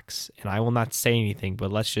stocks, and I will not say anything,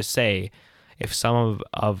 but let's just say if some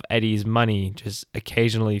of Eddie's money just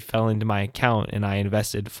occasionally fell into my account and I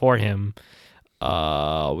invested for him,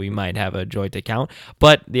 we might have a joint account.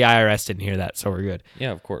 But the IRS didn't hear that, so we're good.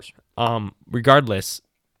 Yeah, of course. Regardless,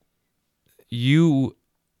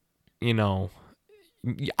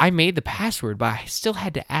 I made the password, but I still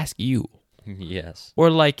had to ask you. Yes.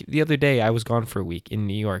 Or like the other day, I was gone for a week in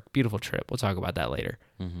New York. Beautiful trip. We'll talk about that later.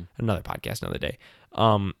 Another podcast, another day.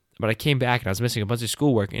 But I came back and I was missing a bunch of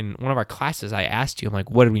schoolwork. In one of our classes, I asked you, I'm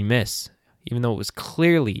like, what did we miss? Even though it was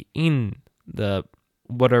clearly in the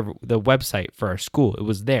website for our school, it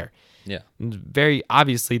was there. Yeah. It was very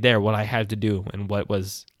obviously there what I had to do and what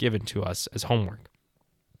was given to us as homework.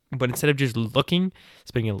 But instead of just looking,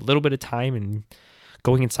 spending a little bit of time and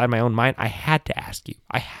going inside my own mind, I had to ask you.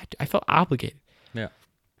 I felt obligated. Yeah.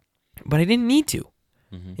 But I didn't need to.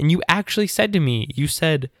 And you actually said to me, you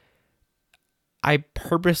said, I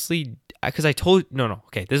purposely, because I told,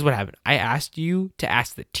 okay, this is what happened. I asked you to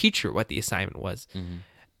ask the teacher what the assignment was.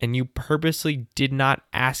 And you purposely did not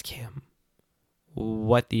ask him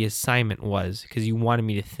what the assignment was because you wanted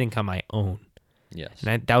me to think on my own. Yes.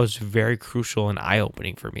 And that was very crucial and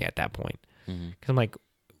eye-opening for me at that point. Because I'm like,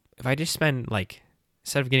 if I just spend like,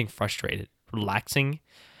 instead of getting frustrated, relaxing,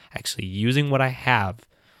 actually using what I have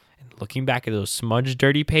and looking back at those smudged,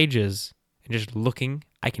 dirty pages and just looking,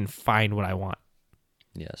 I can find what I want.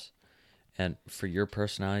 Yes. And for your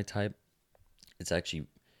personality type, it's actually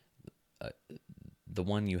the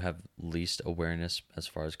one you have least awareness as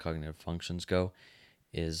far as cognitive functions go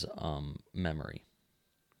is memory.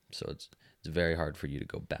 So it's very hard for you to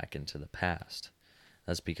go back into the past.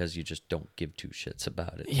 That's because you just don't give two shits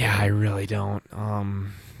about it. Yeah, I really don't.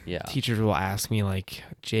 Yeah. Teachers will ask me like,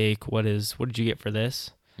 Jake, what did you get for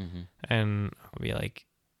this? And I'll be like,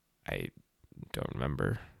 I don't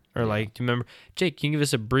remember. Or like, do you remember, Jake, can you give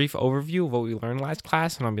us a brief overview of what we learned last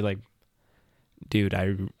class? And I'll be like, dude,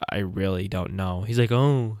 I really don't know. He's like,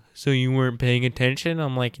 oh, so you weren't paying attention?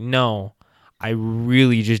 I'm like, no, I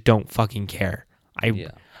really just don't fucking care. I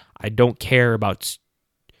don't care about,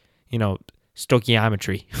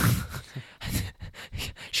 stoichiometry.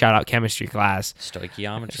 Shout out chemistry class.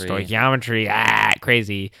 Stoichiometry,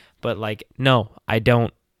 crazy. But like, no, I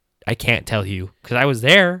can't tell you because I was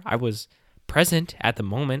there. I was present at the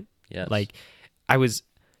moment. Yes. Like, I was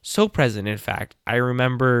so present. In fact, I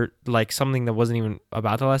remember like something that wasn't even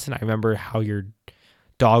about the lesson. I remember how your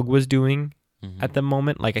dog was doing at the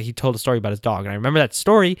moment. Like he told a story about his dog, and I remember that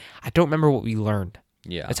story. I don't remember what we learned.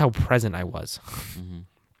 Yeah. That's how present I was,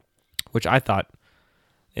 which I thought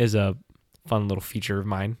is a fun little feature of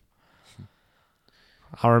mine.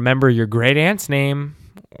 I'll remember your great aunt's name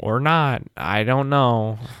or not. I don't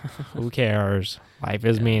know. Who cares? Life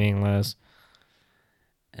is meaningless.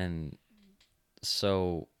 And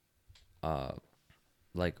so,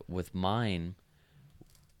 like with mine,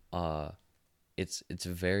 it's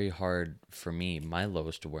very hard for me. My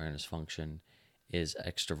lowest awareness function is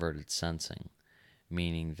extroverted sensing,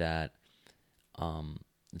 meaning that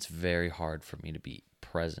it's very hard for me to be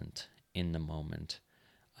present in the moment.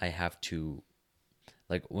 I have to,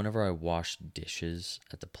 like, whenever I wash dishes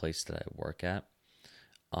at the place that I work at,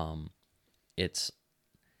 it's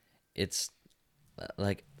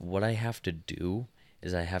like what I have to do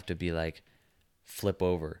is I have to be like, flip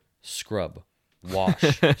over, scrub, wash,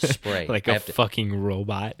 spray. Like a fucking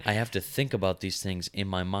robot. I have to think about these things in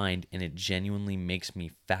my mind, and it genuinely makes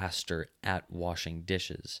me faster at washing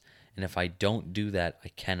dishes. And if I don't do that, I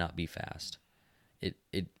cannot be fast.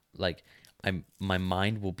 My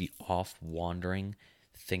mind will be off wandering,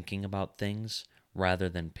 thinking about things rather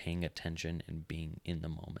than paying attention and being in the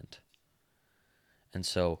moment. And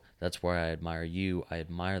so that's why I admire you. I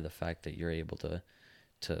admire the fact that you're able to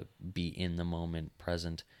be in the moment,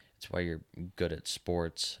 present. It's why you're good at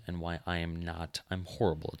sports and why I am not. I'm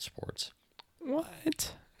horrible at sports.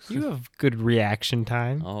 What? You have good reaction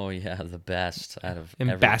time. Oh, yeah, the best out of In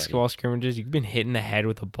everybody. basketball scrimmages, you've been hit in the head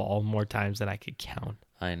with a ball more times than I could count.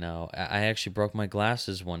 I know. I actually broke my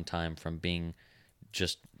glasses one time from being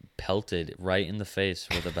just pelted right in the face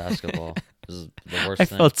with a basketball. It was the worst I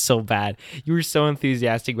thing. felt so bad. You were so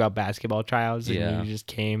enthusiastic about basketball tryouts, and Yeah. you just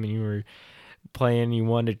came and you were playing. You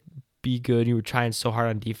wanted to be good. You were trying so hard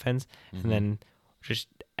on defense, and then just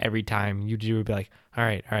every time you would be like, "All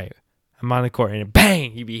right, I'm on the court," and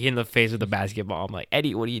bang, you'd be hit in the face with a basketball. I'm like,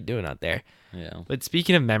 Eddie, what are you doing out there? Yeah. But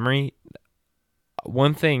speaking of memory,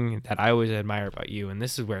 one thing that I always admire about you, and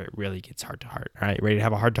this is where it really gets heart to heart. All right, ready to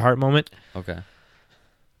have a heart to heart moment? Okay.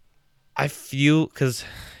 I feel, because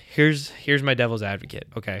here's my devil's advocate.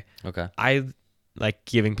 Okay. Okay. I like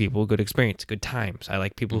giving people a good experience, good times. I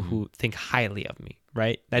like people who think highly of me,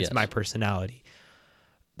 right? That's Yes. my personality.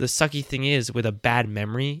 The sucky thing is, with a bad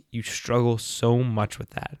memory, you struggle so much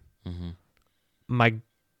with that.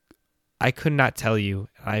 I could not tell you,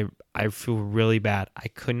 I feel really bad. I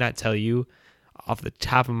could not tell you off the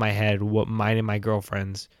top of my head what mine and my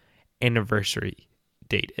girlfriend's anniversary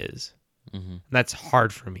date is. And that's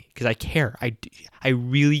hard for me because I care. I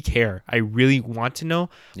really care. I really want to know,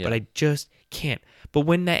 but I just can't. But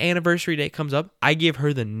when that anniversary date comes up, I give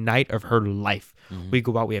her the night of her life. We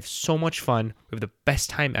go out. We have so much fun. We have the best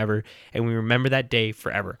time ever. And we remember that day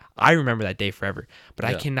forever. I remember that day forever. But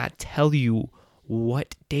I cannot tell you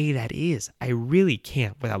what day that is. I really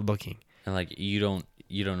can't without looking. And like you don't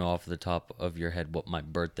know off the top of your head what my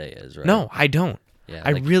birthday is, right? No, I don't. Yeah,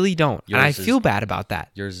 I like really don't. And I yours is- feel bad about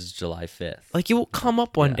that. Yours is July 5th. Like, it will come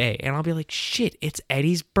up one day, and I'll be like, shit, it's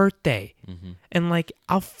Eddie's birthday. And, like,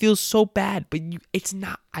 I'll feel so bad, but it's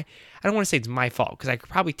not, I don't want to say it's my fault, because I could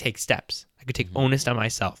probably take steps. I could take onus on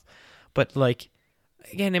myself. But, like,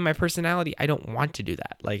 again, in my personality, I don't want to do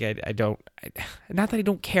that. Like, I don't, not that I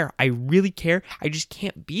don't care. I really care. I just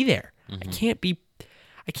can't be there. I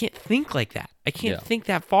can't think like that. I can't think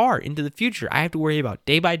that far into the future. I have to worry about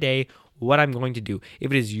day by day what I'm going to do.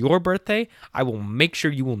 If it is your birthday, I will make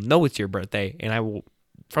sure you will know it's your birthday, and I will,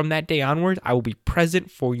 from that day onward, I will be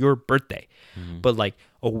present for your birthday. But like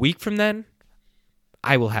a week from then,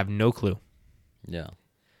 I will have no clue. Yeah.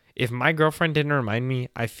 If my girlfriend didn't remind me,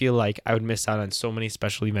 I feel like I would miss out on so many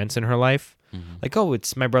special events in her life. Like, oh,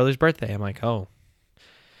 it's my brother's birthday. I'm like, oh,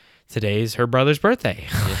 today's her brother's birthday.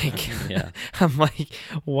 I'm like,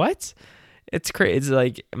 what? It's crazy. It's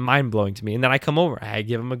like mind blowing to me. And then I come over. I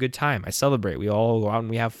give them a good time. I celebrate. We all go out and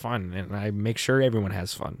we have fun. And I make sure everyone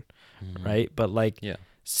has fun. Right? But like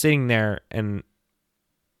sitting there and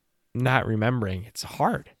not remembering, it's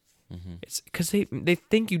hard. It's because they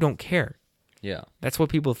think you don't care. Yeah. That's what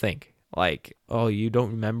people think. Like, oh, you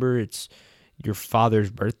don't remember it's your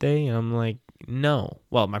father's birthday? And I'm like, no.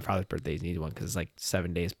 Well, my father's birthday is an easy one because it's like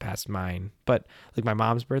 7 days past mine. But like my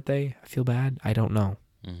mom's birthday, I feel bad. I don't know.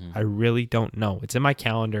 I really don't know. It's in my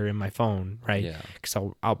calendar in my phone, right? Yeah.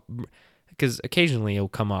 Because occasionally it'll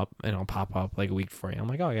come up and it'll pop up like a week before. I'm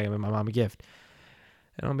like, oh, I gotta give my mom a gift,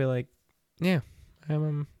 and I'll be like, yeah,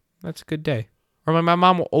 that's a good day. Or my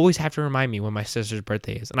mom will always have to remind me when my sister's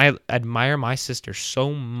birthday is, and I admire my sister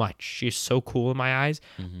so much. She's so cool in my eyes,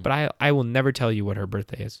 but I will never tell you what her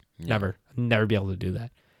birthday is. Never be able to do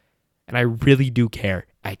that, and I really do care.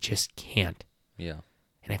 I just can't. Yeah.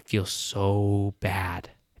 And I feel so bad.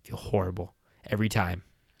 I feel horrible every time.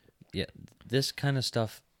 Yeah. This kind of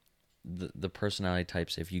stuff, the personality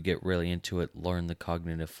types, if you get really into it, learn the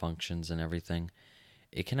cognitive functions and everything,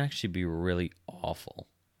 it can actually be really awful.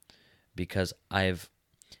 Because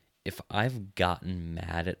if I've gotten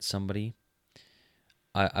mad at somebody,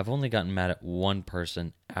 I've only gotten mad at one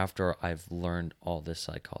person after I've learned all this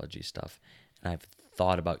psychology stuff, and I've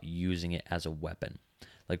thought about using it as a weapon.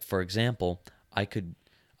 Like, for example,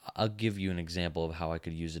 I'll give you an example of how I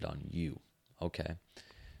could use it on you. Okay.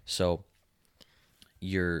 So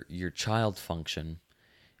your child function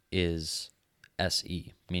is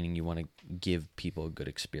SE, meaning you want to give people a good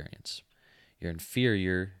experience. Your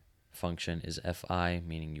inferior function is FI,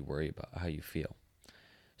 meaning you worry about how you feel.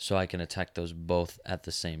 So I can attack those both at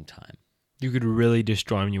the same time. You could really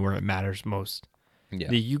destroy me where it matters most. Yeah.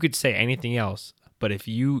 You could say anything else, but if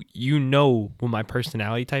you know what my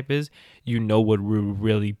personality type is, you know what would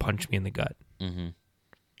really punch me in the gut. Mm-hmm.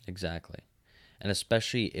 Exactly. And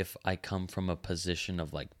especially if I come from a position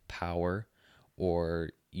of like power, or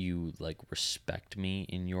you like respect me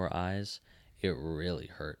in your eyes, it really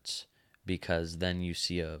hurts, because then you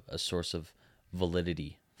see a source of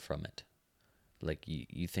validity from it. Like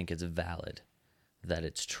you think it's valid, that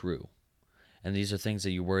it's true. And these are things that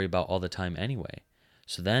you worry about all the time anyway.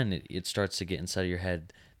 So then it starts to get inside of your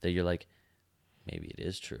head that you're like, maybe it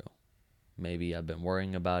is true. Maybe I've been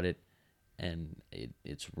worrying about it, and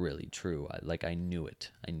it's really true. I knew it.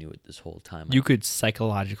 I knew it this whole time. You could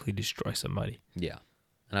psychologically destroy somebody. Yeah.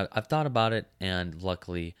 And I've thought about it, and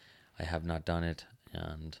luckily I have not done it.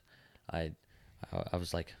 And I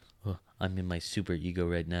was like, oh, I'm in my super ego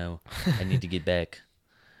right now. I need to get back.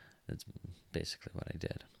 That's basically what I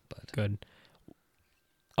did. But Good.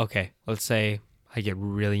 Okay, let's say I get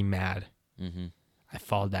really mad. mm-hmm. I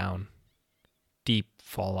fall down, deep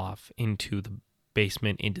fall off into the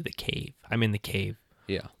basement, into the cave. I'm in the cave.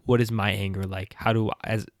 Yeah. What is my anger like? How do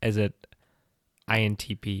as a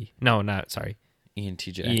INTP? No, not sorry.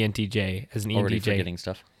 ENTJ. ENTJ as an Already ENTJ. forgetting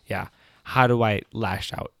stuff. Yeah. How do I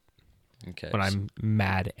lash out Okay. when I'm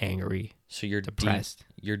mad, angry, so your depressed?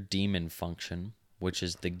 your demon function, which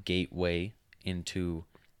is the gateway into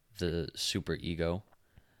the super ego,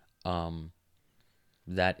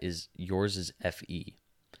 that is yours is FE,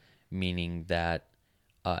 meaning that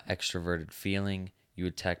extroverted feeling, you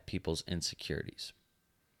attack people's insecurities.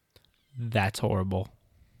 That's horrible.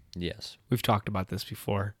 Yes. We've talked about this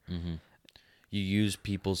before. Mm-hmm. You use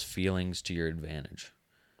people's feelings to your advantage.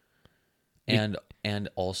 And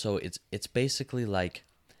also it's basically like,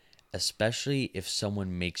 especially if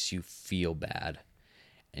someone makes you feel bad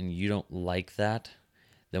and you don't like that,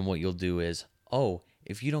 then what you'll do is, oh,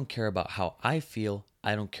 if you don't care about how I feel,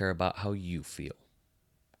 I don't care about how you feel.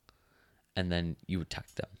 And then you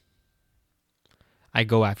attack them. I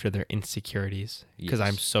go after their insecurities because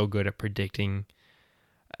I'm Yes. so good at predicting.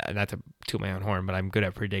 Not to toot my own horn, but I'm good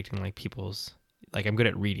at predicting I'm good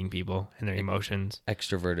at reading people and their emotions.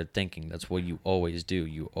 Extroverted thinking, that's what you always do.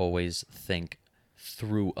 You always think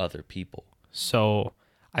through other people. So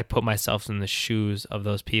I put myself in the shoes of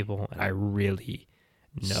those people, and I really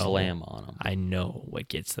know. Slam on them. I know what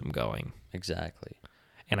gets them going, Exactly.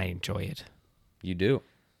 and I enjoy it. You do.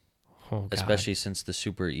 Oh, God. Especially since the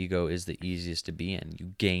super ego is the easiest to be in.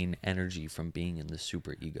 You gain energy from being in the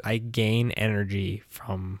super ego. I gain energy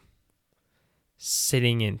from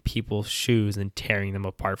sitting in people's shoes and tearing them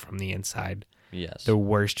apart from the inside. Yes. Their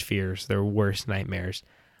worst fears, their worst nightmares.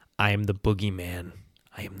 I am the boogeyman.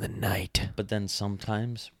 I am the night. But then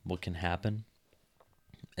sometimes what can happen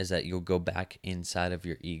is that you'll go back inside of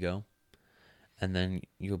your ego, and then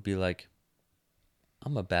you'll be like,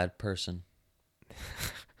 I'm a bad person.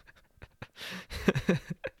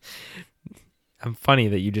 I'm funny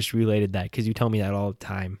that you just related that because you tell me that all the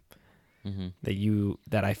time. Mm-hmm.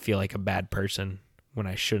 That I feel like a bad person when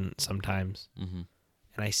I shouldn't sometimes. Mm-hmm.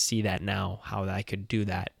 And I see that now, how I could do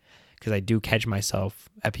that. Because I do catch myself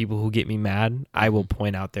at people who get me mad. I will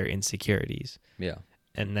point out their insecurities. Yeah.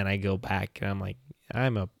 And then I go back and I'm like,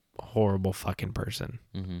 I'm a horrible fucking person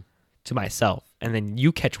Mm-hmm. to myself. And then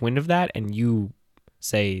you catch wind of that and you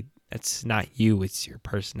say, it's not you, it's your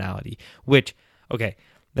personality. Which, okay,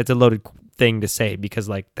 that's a loaded thing to say because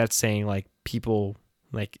like that's saying like people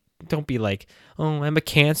like, don't be like, oh, I'm a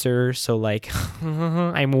Cancer, so like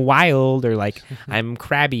I'm wild or like I'm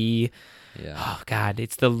crabby. Yeah. Oh God,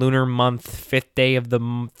 it's the lunar month, 5th day of the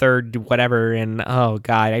 3rd, whatever, and oh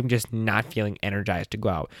God, I'm just not feeling energized to go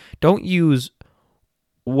out. Don't use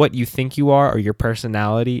what you think you are or your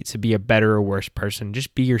personality to be a better or worse person.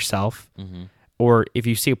 Just be yourself. Mm-hmm. Or if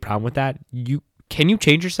you see a problem with that, can you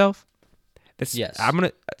change yourself? Yes. I'm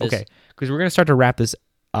gonna. Okay, because we're gonna start to wrap this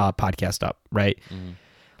podcast up, right?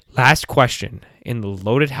 Last question in the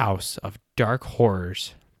loaded house of dark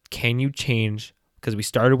horrors: can you change? Because we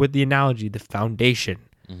started with the analogy, the foundation.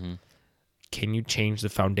 Can you change the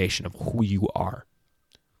foundation of who you are?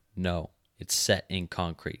 No, it's set in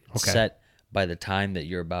concrete. It's Okay. set by the time that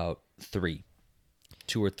you're about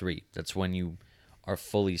 2 or 3. That's when you are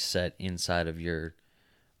fully set inside of your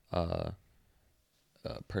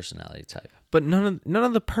personality type. But none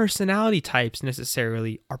of the personality types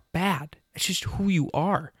necessarily are bad. It's just who you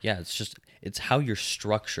are Yeah, it's how you're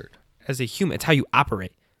structured. as a human. It's how you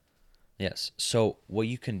operate. Yes. So what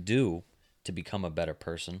you can do to become a better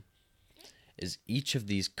person is each of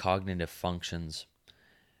these cognitive functions,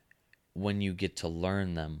 when you get to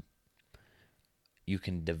learn them, you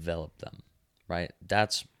can develop them, right?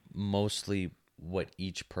 That's mostly what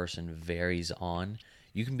each person varies on.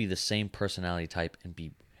 You can be the same personality type and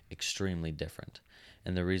be extremely different.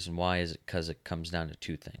 And the reason why is because it comes down to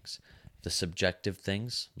 2 things. The subjective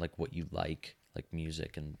things, like what you like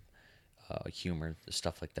music and humor,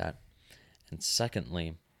 stuff like that. And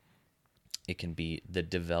secondly, it can be the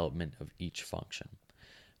development of each function.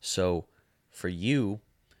 So for you,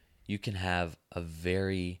 you can have a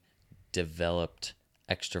very developed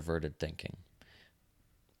extroverted thinking,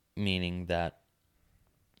 meaning that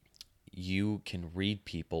you can read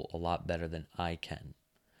people a lot better than I can.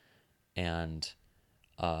 And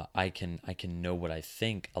I can know what I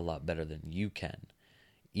think a lot better than you can.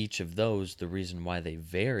 Each of those, the reason why they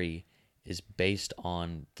vary is based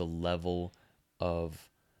on the level of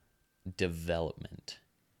development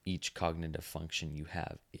each cognitive function you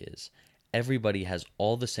have is. Everybody has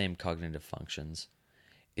all the same cognitive functions.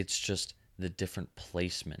 It's just the different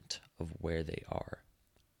placement of where they are.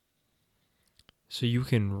 So you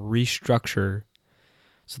can restructure.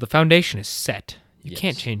 So the foundation is set. You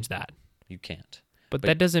can't Yes. change that. You can't. But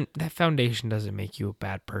But- that foundation doesn't make you a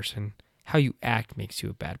bad person. How you act makes you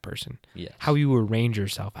a bad person. Yes. How you arrange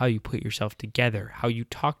yourself, how you put yourself together, how you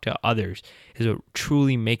talk to others is what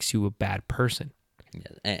truly makes you a bad person.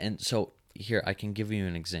 Yeah. And so here, I can give you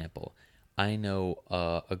an example. I know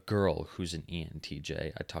a girl who's an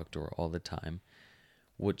ENTJ. I talk to her all the time.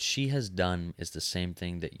 What she has done is the same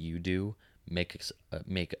thing that you do, make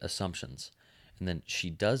assumptions. And then she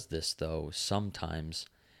does this, though, sometimes,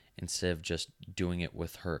 instead of just doing it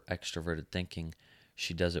with her extroverted thinking,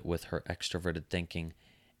 she does it with her extroverted thinking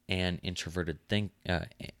and introverted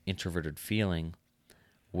feeling,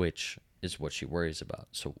 which is what she worries about.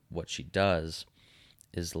 So what she does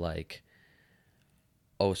is like,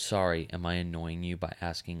 oh, sorry, am I annoying you by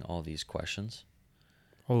asking all these questions?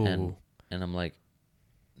 Oh, And I'm like,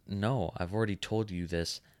 no, I've already told you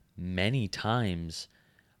this many times.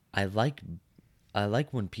 I like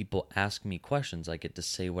when people ask me questions. I get to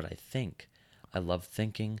say what I think. I love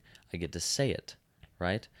thinking. I get to say it,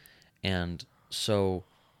 right? And so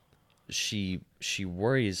she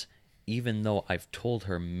worries, even though I've told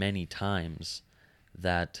her many times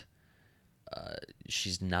that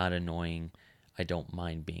she's not annoying. I don't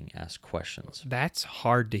mind being asked questions. that's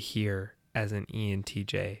hard to hear as an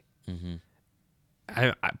ENTJ.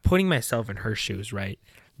 I putting myself in her shoes, right?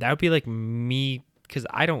 That would be like me, because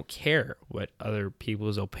I don't care what other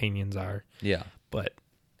people's opinions are. Yeah. But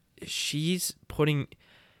she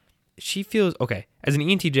feels, okay, as an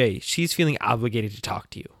ENTJ, she's feeling obligated to talk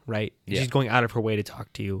to you, right? Yeah. She's going out of her way to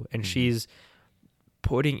talk to you, and she's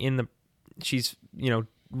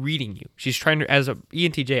reading you. She's trying to, as a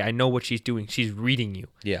ENTJ, I know what she's doing. She's reading you.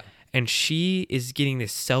 Yeah. And she is getting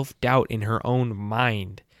this self-doubt in her own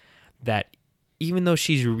mind that even though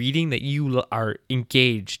she's reading that you are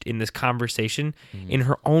engaged in this conversation, in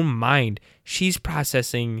her own mind, she's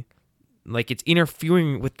processing like it's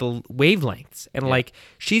interfering with the wavelengths. And like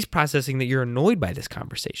she's processing that you're annoyed by this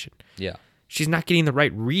conversation. Yeah. She's not getting the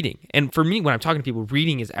right reading. And for me, when I'm talking to people,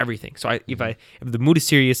 reading is everything. So if the mood is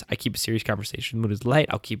serious, I keep a serious conversation. The mood is light,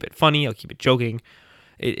 I'll keep it funny, I'll keep it joking.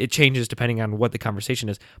 It changes depending on what the conversation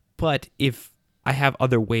is. But if I have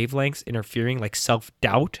other wavelengths interfering, like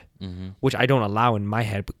self-doubt, which I don't allow in my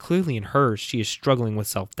head, but clearly in hers, she is struggling with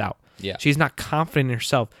self-doubt. Yeah. She's not confident in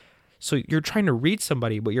herself. So you're trying to read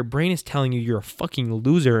somebody, but your brain is telling you you're a fucking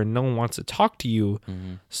loser and no one wants to talk to you.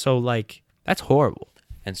 So like, that's horrible.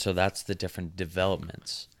 And so that's the different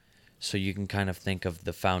developments. So you can kind of think of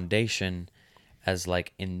the foundation as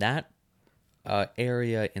like in that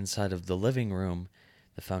area inside of the living room,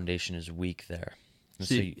 the foundation is weak there. And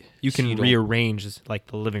So so you can don't- rearrange like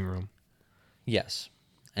the living room. Yes.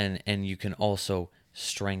 And you can also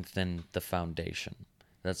strengthen the foundation.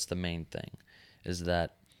 That's the main thing, is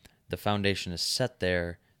that the foundation is set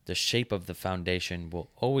there. The shape of the foundation will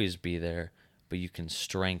always be there, but you can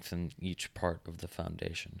strengthen each part of the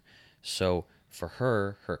foundation. So for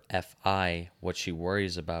her FI, what she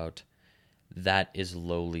worries about, that is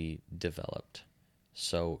lowly developed.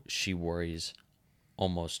 So she worries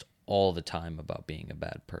almost all the time about being a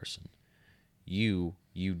bad person. You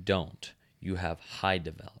don't. You have high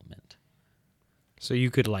development. So you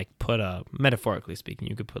could like put metaphorically speaking,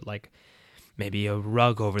 you could put like maybe a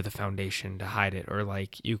rug over the foundation to hide it, or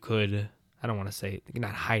like you could, I don't want to say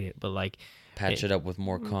not hide it, but like Patch it up with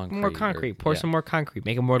more concrete. More concrete. Pour some more concrete.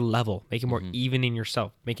 Make it more level. Make it more even in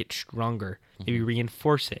yourself. Make it stronger. Maybe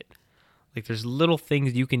reinforce it. Like there's little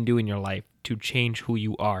things you can do in your life to change who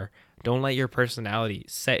you are. Don't let your personality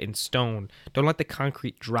set in stone. Don't let the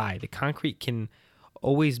concrete dry. The concrete can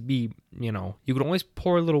always be, you can always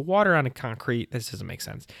pour a little water on a concrete. This doesn't make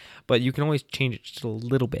sense. But you can always change it just a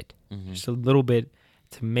little bit. Just a little bit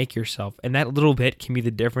to make yourself. And that little bit can be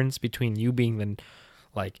the difference between you being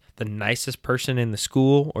the nicest person in the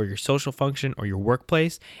school or your social function or your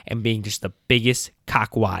workplace and being just the biggest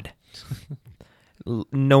cockwad.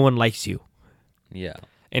 No one likes you. Yeah.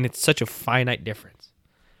 And it's such a finite difference,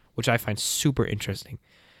 which I find super interesting.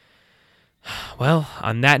 Well,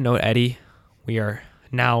 on that note, Eddie, we are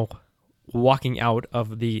now walking out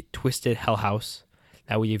of the twisted hell house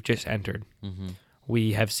that we have just entered.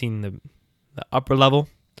 We have seen the upper level.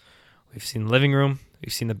 We've seen the living room.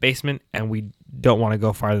 We've seen the basement, and we don't want to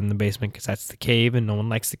go farther than the basement because that's the cave, and no one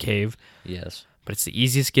likes the cave. Yes. But it's the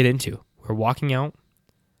easiest to get into. We're walking out,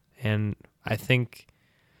 and I think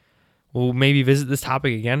we'll maybe visit this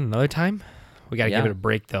topic again another time. We got to give it a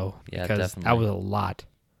break, though, Yeah, because definitely. that was a lot.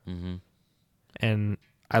 Mm-hmm. And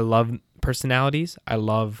I love personalities.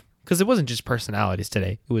 Because it wasn't just personalities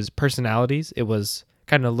today. It was personalities. It was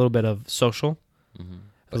kind of a little bit of social. It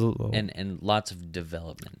was a little And lots of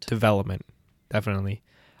development. development, definitely.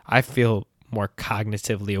 I feel more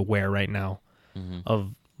cognitively aware right now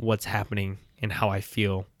of what's happening and how I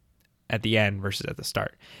feel at the end versus at the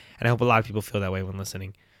start. And I hope a lot of people feel that way when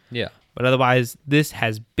listening. Yeah. But otherwise, this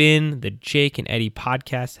has been the Jake and Eddie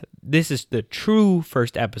podcast. This is the true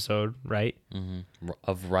first episode, right?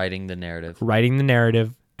 Of writing the narrative. Writing the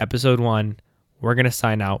narrative, episode 1. We're going to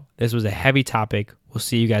sign out. This was a heavy topic. We'll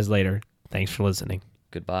see you guys later. Thanks for listening.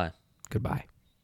 Goodbye. Goodbye.